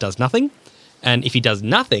he does nothing, and if he does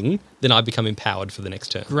nothing, then I become empowered for the next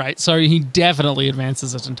turn. Great. So he definitely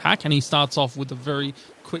advances his attack, and he starts off with a very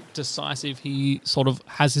quick, decisive. He sort of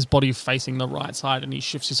has his body facing the right side, and he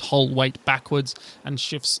shifts his whole weight backwards and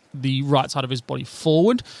shifts the right side of his body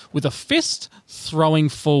forward with a fist, throwing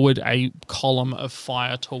forward a column of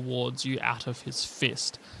fire towards you out of his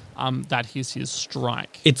fist. That is his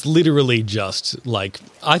strike. It's literally just like,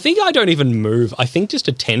 I think I don't even move. I think just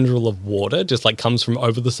a tendril of water just like comes from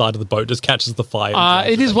over the side of the boat, just catches the fire.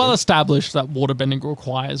 It is well established that waterbending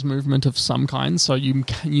requires movement of some kind, so you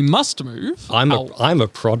must move. I'm a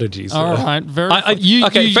prodigy. Sir. All right,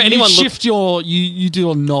 for anyone shift you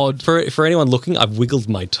do a nod. For anyone looking, I've wiggled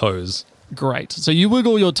my toes. Great. So you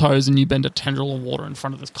wiggle your toes and you bend a tendril of water in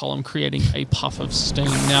front of this column, creating a puff of steam.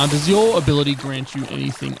 Now, does your ability grant you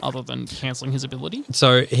anything other than cancelling his ability?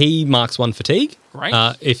 So he marks 1 fatigue. Great.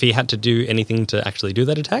 If he had to do anything to actually do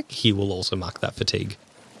that attack, he will also mark that fatigue.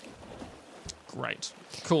 Great.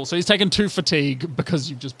 Cool. So he's taken 2 fatigue because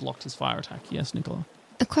you've just blocked his fire attack. Yes, Nicola?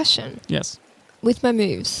 A question. Yes. With my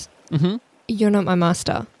moves, Mm-hmm. you're not my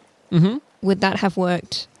master. Mm-hmm. Would that have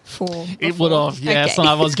worked 4. It would have, yes. Okay. And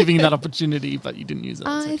I was giving you that opportunity, but you didn't use it.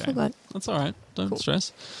 That's I okay. forgot. That's all right. Don't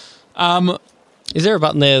stress. Is there a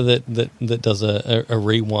button there that does a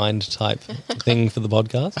rewind type thing for the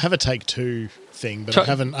podcast? I have a take 2 thing, but Try- I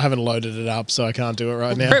haven't loaded it up, so I can't do it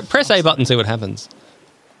right now. Press A button, see what happens.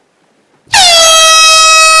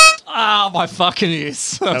 Ah, my fucking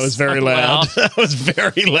ears. That was very loud. That was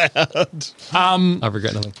very loud. I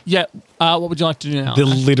regret nothing. Yeah. What would you like to do now? The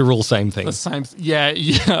literal same thing. The same. Yeah.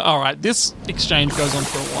 All right. This exchange goes on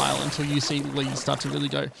for a while until you see Lee start to really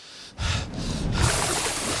go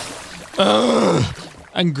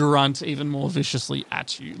and grunt even more viciously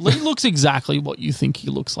at you. Lee looks exactly what you think he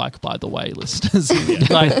looks like, by the way, listeners.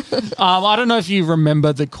 I don't know if you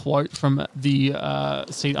remember the quote from the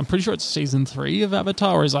I'm pretty sure it's season 3 of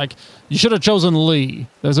Avatar. He's like, "You should have chosen Lee.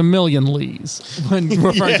 There's a million Lees," when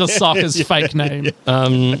referring to Sokka's fake name.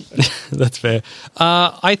 That's fair.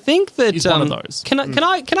 I think that He's one of those. Can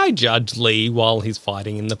I judge Lee while he's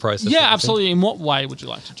fighting in the process? Yeah, absolutely. In what way would you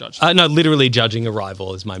like to judge? No, literally judging a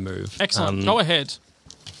rival is my move. Excellent. Go ahead.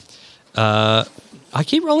 I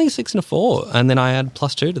keep rolling 6 and a 4, and then I add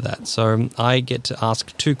 +2 to that, so I get to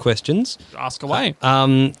ask 2 questions. Ask away.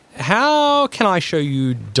 How can I show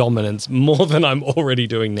you dominance more than I'm already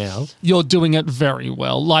doing now? You're doing it very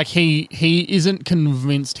well. Like he isn't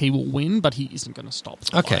convinced he will win, but he isn't going to stop.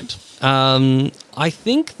 The fight. I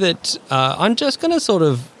think that I'm just going to sort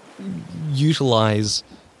of utilize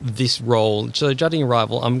this role. So judging a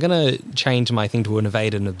rival, I'm going to change my thing to an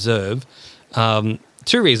evade and observe.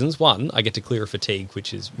 2 reasons. 1, I get to clear a fatigue,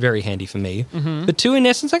 which is very handy for me. Mm-hmm. But 2, in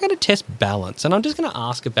essence, I got to test balance. And I'm just going to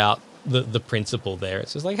ask about the principle there.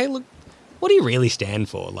 It's just like, hey, look, what do you really stand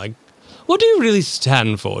for? Like, what do you really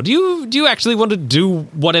stand for? Do you actually want to do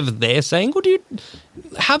whatever they're saying? Or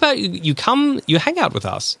how about you hang out with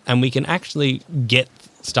us and we can actually get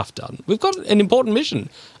stuff done? We've got an important mission.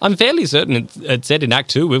 I'm fairly certain it said in Act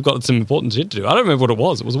 2 we've got some important shit to do. I don't remember what it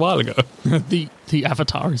was. It was a while ago. the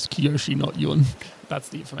avatar is Kyoshi, not Yun. That's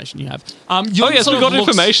the information you have. Oh, yes, we've got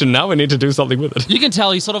information. Now we need to do something with it. You can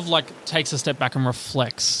tell he sort of like takes a step back and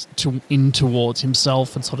reflects towards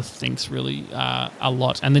himself and sort of thinks really a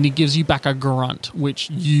lot. And then he gives you back a grunt, which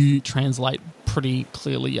you translate pretty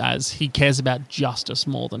clearly as he cares about justice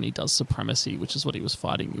more than he does supremacy, which is what he was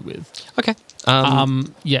fighting you with. Okay.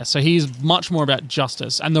 Yeah, so he's much more about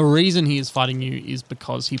justice. And the reason he is fighting you is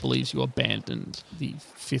because he believes you abandoned the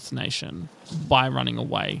Fifth Nation by running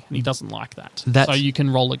away, and he doesn't like that. So you can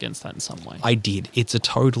roll against that in some way. I did. It's a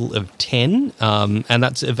total of 10, and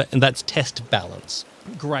that's test balance.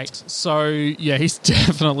 Great. So, yeah, he's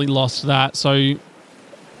definitely lost that. So,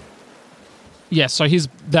 yeah, so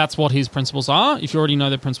that's what his principles are. If you already know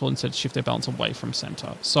their principle, instead shift their balance away from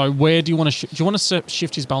center. So where do you want to shift? Do you want to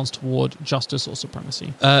shift his balance toward justice or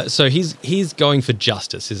supremacy? So he's going for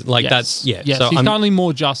justice. Is it? Like yes. that's yeah. Yes, so he's currently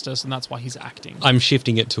more justice, and that's why he's acting. I'm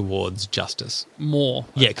shifting it towards justice. More.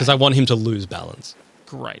 Yeah, because I want him to lose balance.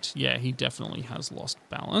 Great. Yeah, he definitely has lost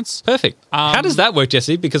balance. Perfect. How does that work,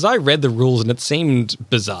 Jesse? Because I read the rules and it seemed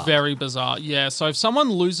bizarre. Very bizarre. Yeah. So if someone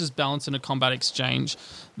loses balance in a combat exchange,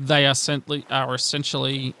 they are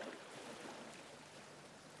essentially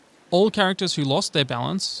all characters who lost their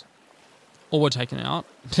balance or were taken out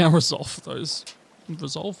now resolve those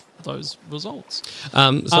results.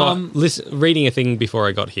 Reading a thing before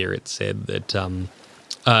I got here, it said that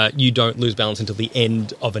you don't lose balance until the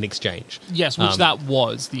end of an exchange. Yes, which that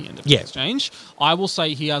was the end of the exchange. I will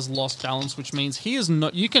say he has lost balance, which means he is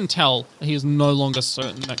not. You can tell he is no longer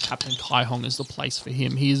certain that Captain Kaihong is the place for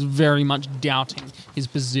him. He is very much doubting his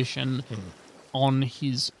position on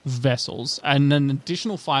his vessels, and an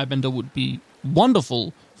additional firebender would be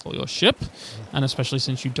wonderful for your ship, and especially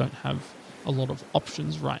since you don't have a lot of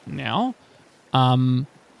options right now.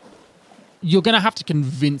 You're going to have to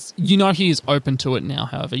convince... You know he is open to it now,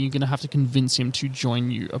 however. You're going to have to convince him to join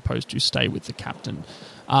you opposed to stay with the captain.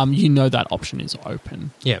 You know that option is open.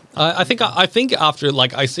 Yeah. I think after,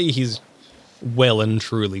 like, I see he's well and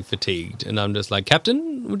truly fatigued, and I'm just like,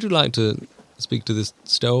 Captain, would you like to speak to this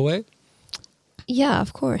stowaway? Yeah,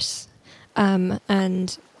 of course. And I'm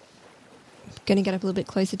going to get up a little bit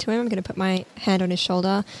closer to him. I'm going to put my hand on his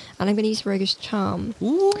shoulder, and I'm going to use Roguish Charm.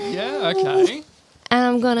 Ooh, yeah, okay. And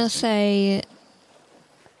I'm going to say,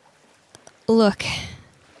 look,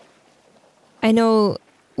 I know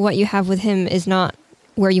what you have with him is not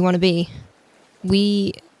where you want to be.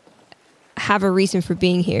 We have a reason for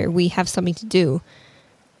being here. We have something to do.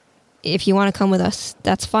 If you want to come with us,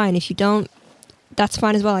 that's fine. If you don't, that's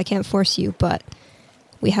fine as well. I can't force you, but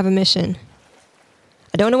we have a mission.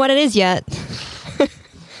 I don't know what it is yet.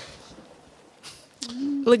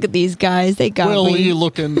 Look at these guys. They got Will, me. you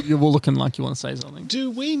were looking like you want to say something.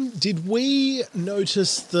 Did we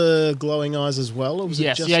notice the glowing eyes as well? Or was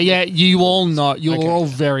Yes, it just yeah. You all know. You're Okay. all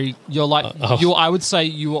very. You're like. I would say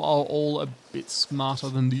you are all a bit smarter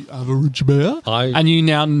than the average bear. And you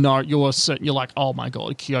now know. You're like, oh my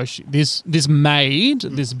god, Kyoshi. This maid,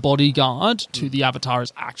 this bodyguard to the Avatar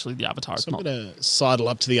is actually the Avatar. It's So I'm not. going to sidle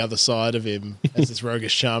up to the other side of him as this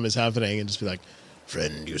roguish charm is happening and just be like,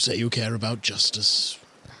 friend, you say you care about justice.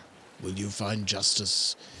 Will you find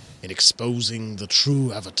justice in exposing the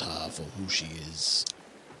true Avatar for who she is?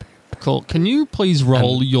 Cool. Can you please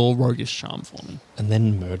roll your roguish charm for me? And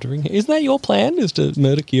then murdering her? Isn't that your plan, is to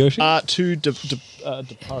murder Kyoshi? To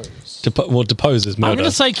depose. Depose is murder. I'm going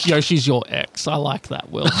to say Kyoshi's your ex. I like that,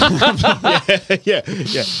 Will. yeah.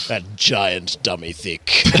 That giant dummy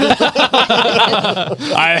thick.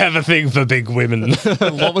 I have a thing for big women.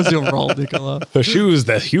 What was your roll, Nicola? Her shoes,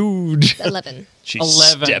 they're huge. 11. She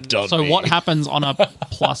 11. stepped on So me. what happens on a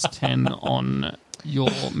plus 10 on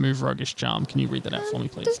your move roguish charm? Can you read that out for me,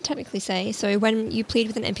 It please? doesn't technically say. So when you plead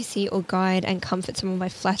with an NPC or guide and comfort someone by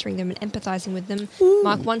flattering them and empathizing with them,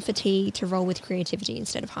 mark 1 fatigue to roll with creativity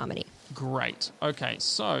instead of harmony. Great. Okay,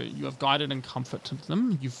 so you have guided and comforted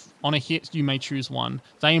them. On a hit, you may choose one.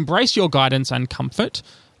 They embrace your guidance and comfort.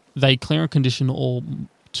 They clear a condition or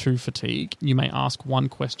 2 fatigue. You may ask 1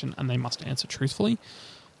 question and they must answer truthfully.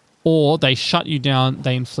 Or they shut you down,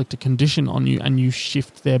 they inflict a condition on you, and you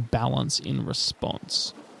shift their balance in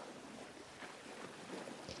response.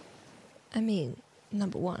 I mean,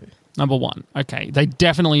 number 1. Number 1. Okay, they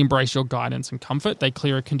definitely embrace your guidance and comfort. They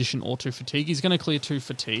clear a condition or 2 fatigue. He's going to clear 2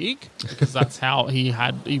 fatigue because that's how he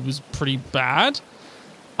was pretty bad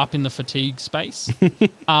up in the fatigue space.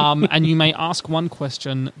 And you may ask 1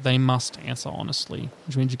 question. They must answer honestly,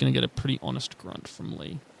 which means you're going to get a pretty honest grunt from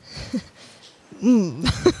Lee.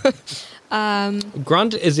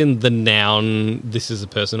 Grunt is in the noun, this is a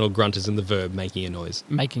person, or grunt is in the verb, making a noise.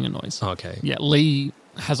 Making a noise. Okay. Yeah, Lee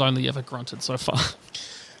has only ever grunted so far.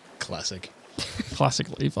 Classic. Classic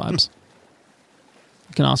Lee vibes.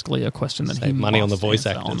 You can ask Lee a question that Save he money on the must voice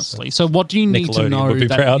answer actors. honestly. So what do you need to Nickelodeon know would be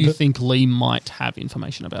that proud. you think Lee might have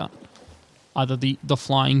information about? Either the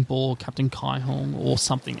flying ball, Captain Kai Hong, or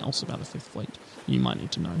something else about the Fifth Fleet. You might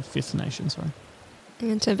need to know. Fifth Nation, sorry. I'm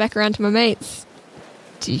going to turn back around to my mates.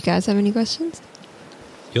 Do you guys have any questions?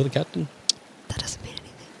 You're the captain? That doesn't mean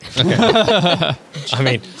anything. I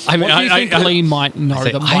mean, What do you think Lee might know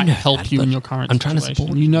say, that I might know help that, you in but your current I'm trying to situation?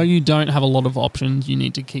 support You know you don't have a lot of options. You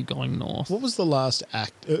need to keep going north. What was the last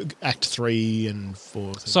act? Act 3 and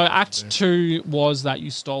 4. So Act 2 was that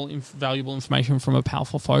you stole valuable information from a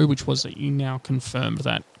powerful foe, which was that you now confirmed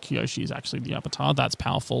that Kyoshi is actually the Avatar. That's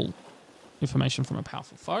powerful information from a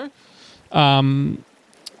powerful foe.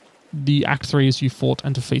 The Act 3 is you fought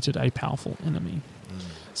and defeated a powerful enemy.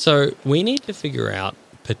 So we need to figure out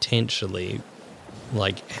potentially,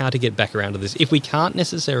 like, how to get back around to this. If we can't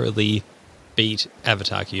necessarily beat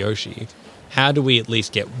Avatar Kyoshi, how do we at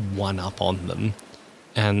least get one up on them?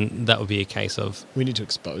 And that would be a case of, We need to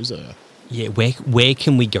expose her. yeah, where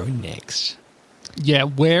can we go next? Yeah,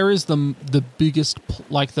 where is the biggest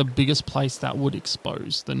the biggest place that would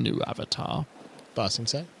expose the new Avatar? Ba Sing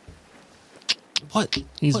Se. What?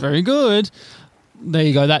 He's very good. There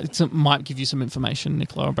you go. That might give you some information,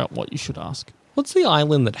 Nicola, about what you should ask. What's the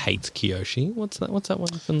island that hates Kyoshi? What's that one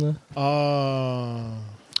from the...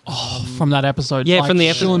 From that episode. Yeah, from the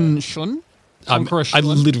episode. Shun? I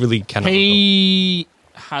literally cannot recall. He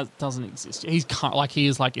doesn't exist. He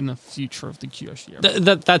is like in the future of the Kyoshi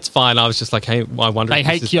era. That's fine. I was just like, hey, I wonder They if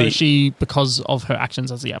hate this is Kyoshi because of her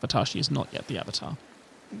actions as the Avatar. She is not yet the Avatar.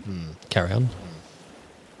 Carry on.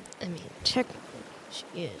 I mean, check. She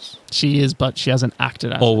is. She is, but she hasn't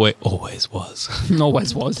acted as Always was.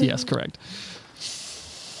 always was. Yes, correct.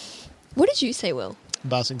 What did you say, Will?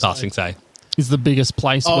 Ba Sing Se. Passing say. Is the biggest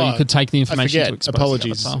place where you could take the I information forget. to expose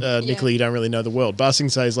Apologies, the Avatar. Nicola. You don't really know the world. Ba Sing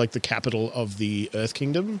Se is like the capital of the Earth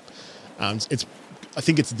Kingdom. I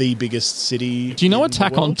think it's the biggest city. Do you know in the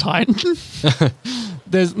Attack on world. Titan?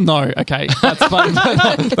 There's no. Okay, that's fine.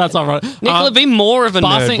 That's all right. Nicola, be more of a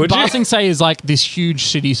nerd, would Ba you? Sing Se is like this huge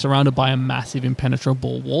city surrounded by a massive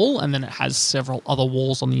impenetrable wall, and then it has several other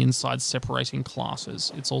walls on the inside separating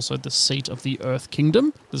classes. It's also the seat of the Earth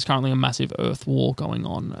Kingdom. There's currently a massive Earth War going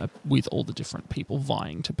on with all the different people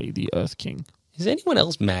vying to be the Earth King. Is anyone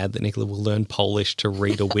else mad that Nicola will learn Polish to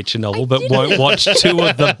read a Witcher novel but won't watch 2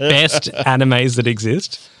 of the best animes that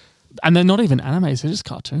exist? And they're not even animes, they're just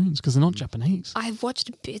cartoons because they're not Japanese. I've watched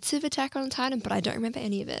bits of Attack on Titan, but I don't remember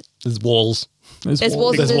any of it. There's walls. There's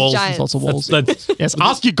walls and There's there's walls. giants. Lots of walls. That's- Yes,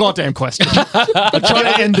 ask your goddamn question. I'm trying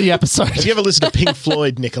to end the episode. Have you ever listened to Pink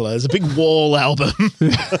Floyd, Nicola? There's a big Wall album.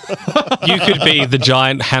 You could be the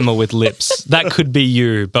giant hammer with lips. That could be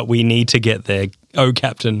you, but we need to get there. Oh,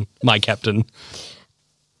 Captain, my Captain.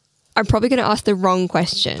 I'm probably going to ask the wrong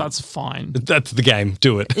question. That's fine. That's the game.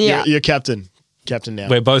 Do it. yeah. You're Captain. Captain now.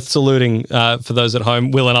 We're both saluting for those at home.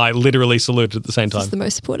 Will and I literally saluted at the same This is time. the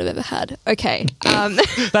most support I've ever had. Okay.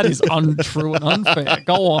 That is untrue and unfair.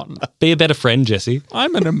 Go on. Be a better friend, Jesse.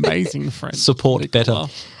 I'm an amazing friend. Support Nicola.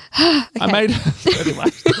 better. I made anyway.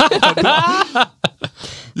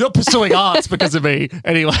 You're pursuing arts because of me.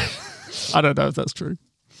 Anyway, I don't know if that's true.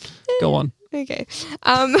 Go on. Okay.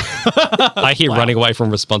 I hear running away from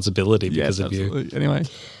responsibility because of you. absolutely. Anyway,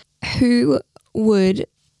 Who would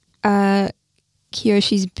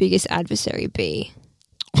Kyoshi's biggest adversary be?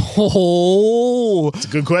 oh, It's a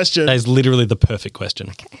good question. That is literally the perfect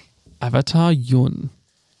question. Avatar Yun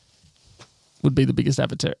would be the biggest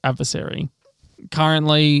adversary.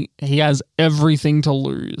 Currently, he has everything to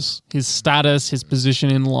lose. His status, his position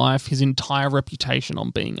in life, his entire reputation on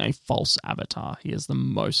being a false avatar. He has the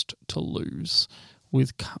most to lose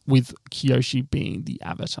with Kyoshi being the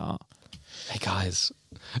avatar.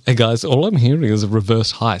 Hey guys, all I'm hearing is a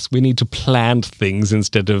reverse heist. We need to plant things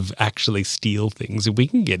instead of actually steal things. If we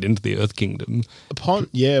can get into the Earth Kingdom. Upon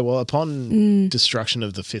destruction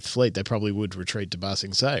of the Fifth Fleet, they probably would retreat to Ba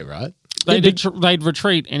Sing Se, right? They'd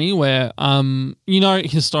retreat anywhere.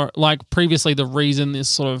 Like previously, the reason this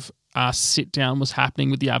sort of sit down was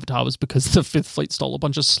happening with the Avatar was because the Fifth Fleet stole a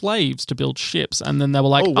bunch of slaves to build ships, and then they were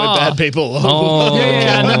like, Oh, we're bad people. Oh.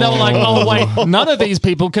 Yeah, and then they were like, "Oh wait, none of these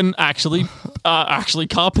people can actually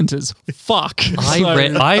carpenters." Fuck. I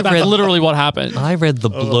read That's literally what happened. I read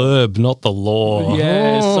the blurb, not the law.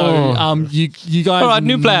 Yeah. So you guys. All right,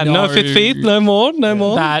 new plan. No know Fifth Fleet. No more.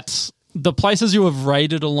 That the places you have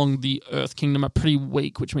raided along the Earth Kingdom are pretty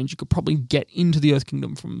weak, which means you could probably get into the Earth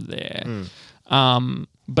Kingdom from there.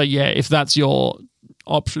 But yeah, if that's your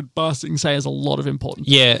option, Ba Sing Se has a lot of importance.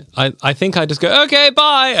 Yeah, I think I just go, okay,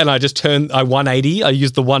 bye. And I just I 180. I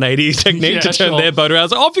use the 180 technique Yeah, to turn sure. their boat around.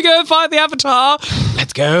 So off you go, fight the Avatar.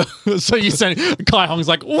 Let's go. So you send Kai Hong's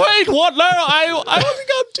like, wait, what? No, I want to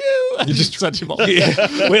go too. And you just send him off.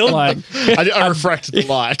 Will, Like, I refracted the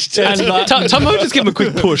light. and, Tomo, just give him a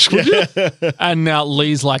quick push, would you? and now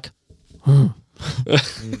Lee's like,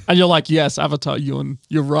 and you're like, yes, Avatar Yun,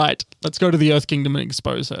 you're right. Let's go to the Earth Kingdom and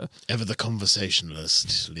expose her. Ever the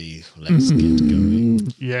conversationalist, Lee. Let's get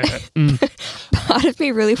going. Yeah. Part of me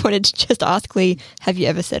really wanted to just ask Lee, have you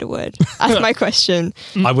ever said a word? Ask my question.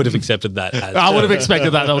 I would have accepted that. As, I would have expected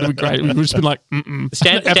that. That would have been great. We would have just been like,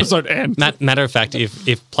 episode end. Matter of fact,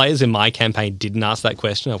 if players in my campaign didn't ask that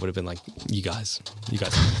question, I would have been like, you guys,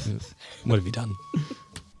 what have you done?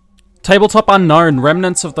 Tabletop Unknown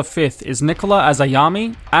Remnants of the Fifth is Nicola as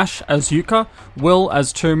Ayami, Ash as Yuka, Will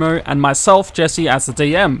as Tumu, and myself, Jesse, as the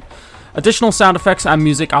DM. Additional sound effects and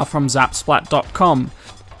music are from Zapsplat.com.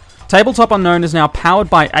 Tabletop Unknown is now powered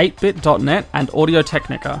by 8bit.net and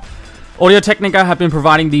Audio-Technica. Audio-Technica have been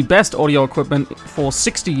providing the best audio equipment for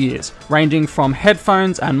 60 years, ranging from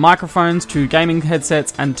headphones and microphones to gaming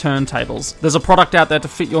headsets and turntables. There's a product out there to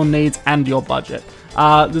fit your needs and your budget.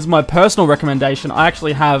 This is my personal recommendation. I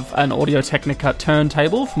actually have an Audio-Technica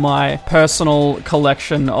turntable for my personal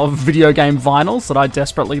collection of video game vinyls that I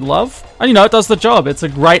desperately love. And it does the job. It's a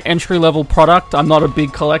great entry-level product. I'm not a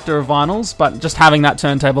big collector of vinyls, but just having that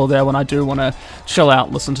turntable there when I do want to chill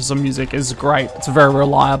out, listen to some music is great. It's very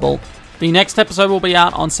reliable. The next episode will be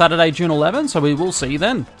out on Saturday, June 11, so we will see you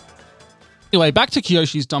then. Anyway, back to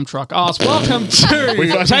Kyoshi's dump truck. Welcome to We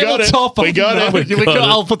fucking got it. Tabletop. We got it. We got it.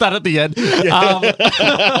 I'll put that at the end.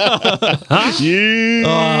 You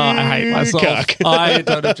I hate myself. cuck. I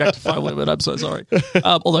don't objectify women. I'm so sorry.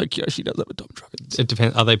 Although Kyoshi does have a dump truck. It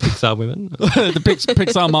depends. Are they Pixar women? The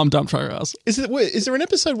Pixar mom dump truck house. Is there an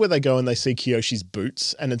episode where they go and they see Kyoshi's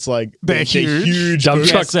boots and it's like They're huge. dump Yes,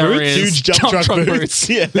 truck there boots? is. Huge dump truck boots.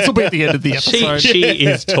 Yeah. This will be at the end of the episode. she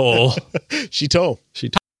is tall. She tall.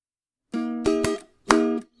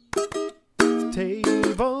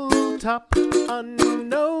 Tabletop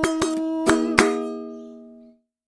Unknown.